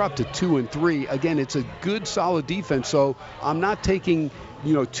Cowboys? They dropped to 2-3. Again, it's a good, solid defense, so I'm not taking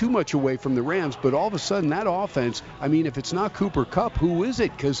too much away from the Rams, but all of a sudden that offense, I mean, if it's not Cooper Kupp, who is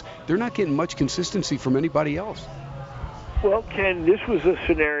it? Because they're not getting much consistency from anybody else. Well, Ken, this was a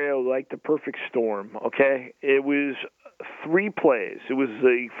scenario like the perfect storm, okay? It was 3 plays. It was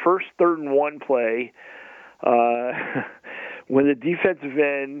the first 3rd and 1 play when the defensive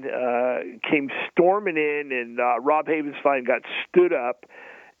end came storming in and Rob Havenstein got stood up,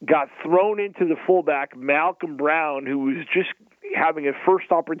 got thrown into the fullback, Malcolm Brown, who was just having a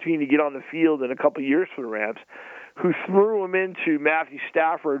first opportunity to get on the field in a couple of years for the Rams, who threw him into Matthew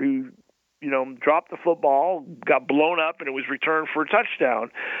Stafford, who dropped the football, got blown up, and it was returned for a touchdown.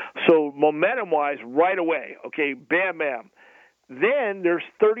 So momentum-wise, right away, okay, bam, bam. Then there's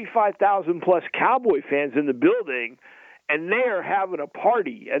 35,000-plus Cowboy fans in the building, and they are having a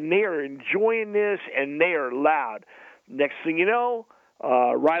party, and they are enjoying this, and they are loud. Next thing you know,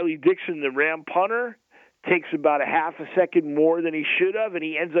 Riley Dixon, the Ram punter, takes about a half a second more than he should have, and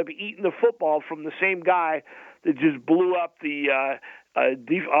he ends up eating the football from the same guy that just blew up the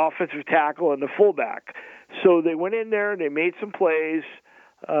offensive tackle and the fullback. So they went in there and they made some plays.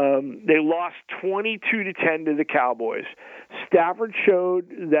 They lost 22-10 to the Cowboys. Stafford showed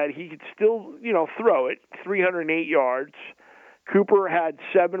that he could still, throw it, 308 yards. Cooper had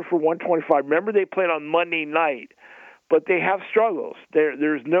 7 for 125. Remember, they played on Monday night, but they have struggles.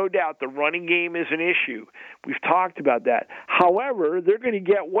 There's no doubt the running game is an issue. We've talked about that. However, they're going to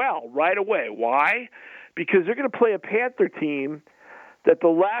get well right away. Why? Because they're going to play a Panther team that the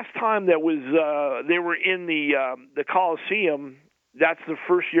last time that was they were in the Coliseum, that's the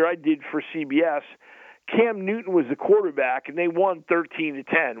first year I did for CBS, Cam Newton was the quarterback, and they won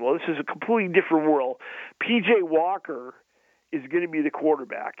 13-10. Well, this is a completely different world. P.J. Walker is going to be the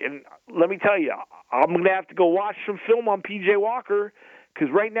quarterback. And let me tell you, I'm going to have to go watch some film on P.J. Walker because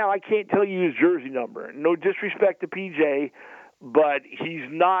right now I can't tell you his jersey number. No disrespect to P.J., but he's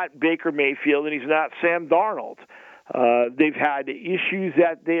not Baker Mayfield and he's not Sam Darnold. They've had issues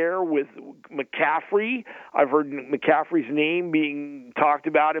there with McCaffrey. I've heard McCaffrey's name being talked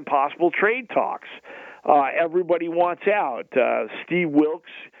about in possible trade talks. Everybody wants out. Steve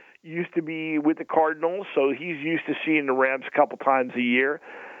Wilkes used to be with the Cardinals, so he's used to seeing the Rams a couple times a year.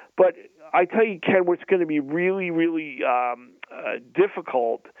 But I tell you, Ken, what's going to be really, really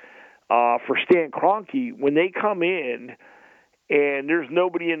difficult for Stan Kroenke when they come in and there's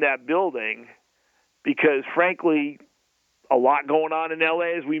nobody in that building because, frankly, a lot going on in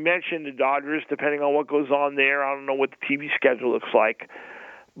L.A., as we mentioned, the Dodgers, depending on what goes on there. I don't know what the TV schedule looks like.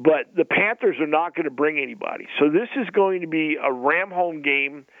 But the Panthers are not going to bring anybody. So this is going to be a Ram home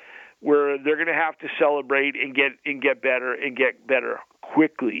game where they're going to have to celebrate and get better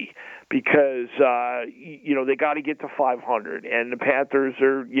quickly because they got to get to 500, and the Panthers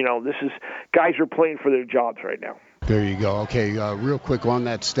are guys are playing for their jobs right now. There you go. Okay, real quick on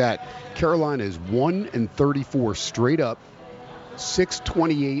that stat, Carolina is 1-34 straight up,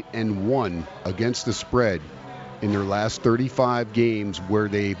 6-28-1 against the spread in their last 35 games where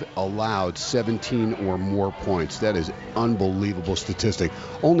they've allowed 17 or more points. That is unbelievable statistic.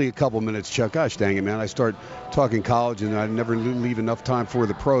 Only a couple minutes, Chuck. Gosh dang it, man. I start talking college and I never leave enough time for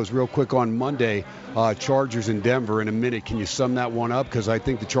the pros. Real quick on Monday, Chargers in Denver in a minute. Can you sum that one up? Because I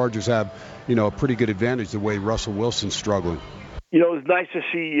think the Chargers have, a pretty good advantage the way Russell Wilson's struggling. It was nice to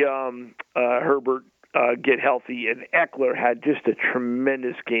see Herbert get healthy, and Eckler had just a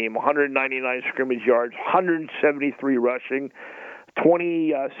tremendous game, 199 scrimmage yards, 173 rushing,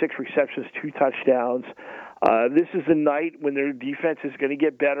 26 receptions, 2 touchdowns. This is the night when their defense is going to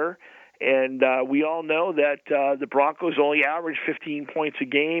get better, and we all know that the Broncos only average 15 points a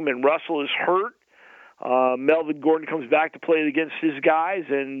game, and Russell is hurt. Melvin Gordon comes back to play against his guys,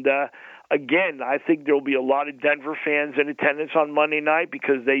 and again, I think there will be a lot of Denver fans in attendance on Monday night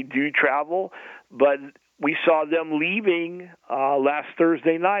because they do travel. But we saw them leaving last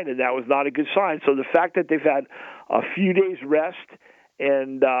Thursday night, and that was not a good sign. So the fact that they've had a few days rest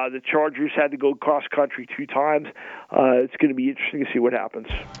and the Chargers had to go cross-country 2 times, it's going to be interesting to see what happens.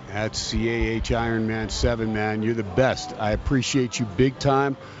 That's CAH Ironman 7, man. You're the best. I appreciate you big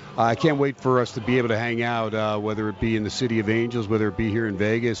time. I can't wait for us to be able to hang out, whether it be in the City of Angels, whether it be here in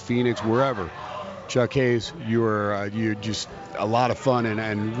Vegas, Phoenix, wherever. Chuck Hayes, you're just a lot of fun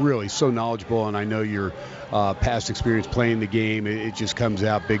and really so knowledgeable, and I know your past experience playing the game, it just comes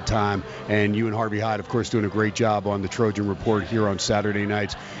out big time. And you and Harvey Hyde, of course, doing a great job on the Trojan Report here on Saturday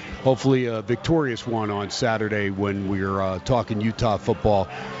nights. Hopefully a victorious one on Saturday when we're talking Utah football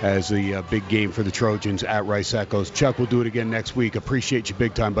as the big game for the Trojans at Rice Echoes. Chuck, we'll do it again next week. Appreciate you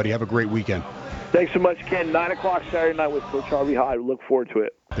big time, buddy. Have a great weekend. Thanks so much, Ken. 9 o'clock Saturday night with Coach Harvey Hyde. Look forward to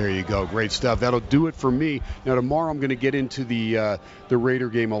it. There you go. Great stuff. That'll do it for me. Now, tomorrow I'm going to get into the Raider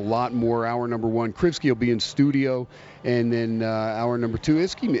game a lot more. Hour number 1, Krivsky will be in studio. And then hour number 2,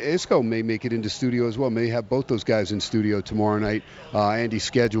 Isco may make it into studio as well. May have both those guys in studio tomorrow night. Andy's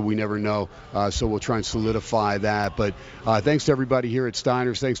schedule, we never know. So we'll try and solidify that. But thanks to everybody here at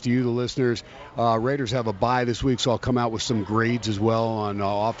Steiners. Thanks to you, the listeners. Raiders have a bye this week, so I'll come out with some grades as well on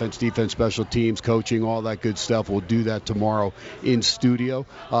offense, defense, special teams, coaching, all that good stuff. We'll do that tomorrow in studio.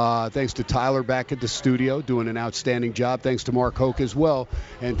 Thanks to Tyler back at the studio doing an outstanding job. Thanks to Mark Hoke as well.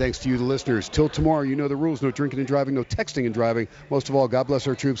 And thanks to you, the listeners. Till tomorrow, you know the rules. No drinking and driving, no texting and driving. Most of all, God bless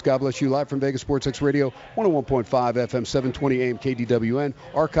our troops. God bless you. Live from Vegas, Sportsxradio, 101.5 FM, 720 AM, KDWN.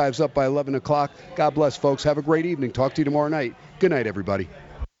 Archives up by 11 o'clock. God bless, folks. Have a great evening. Talk to you tomorrow night. Good night, everybody.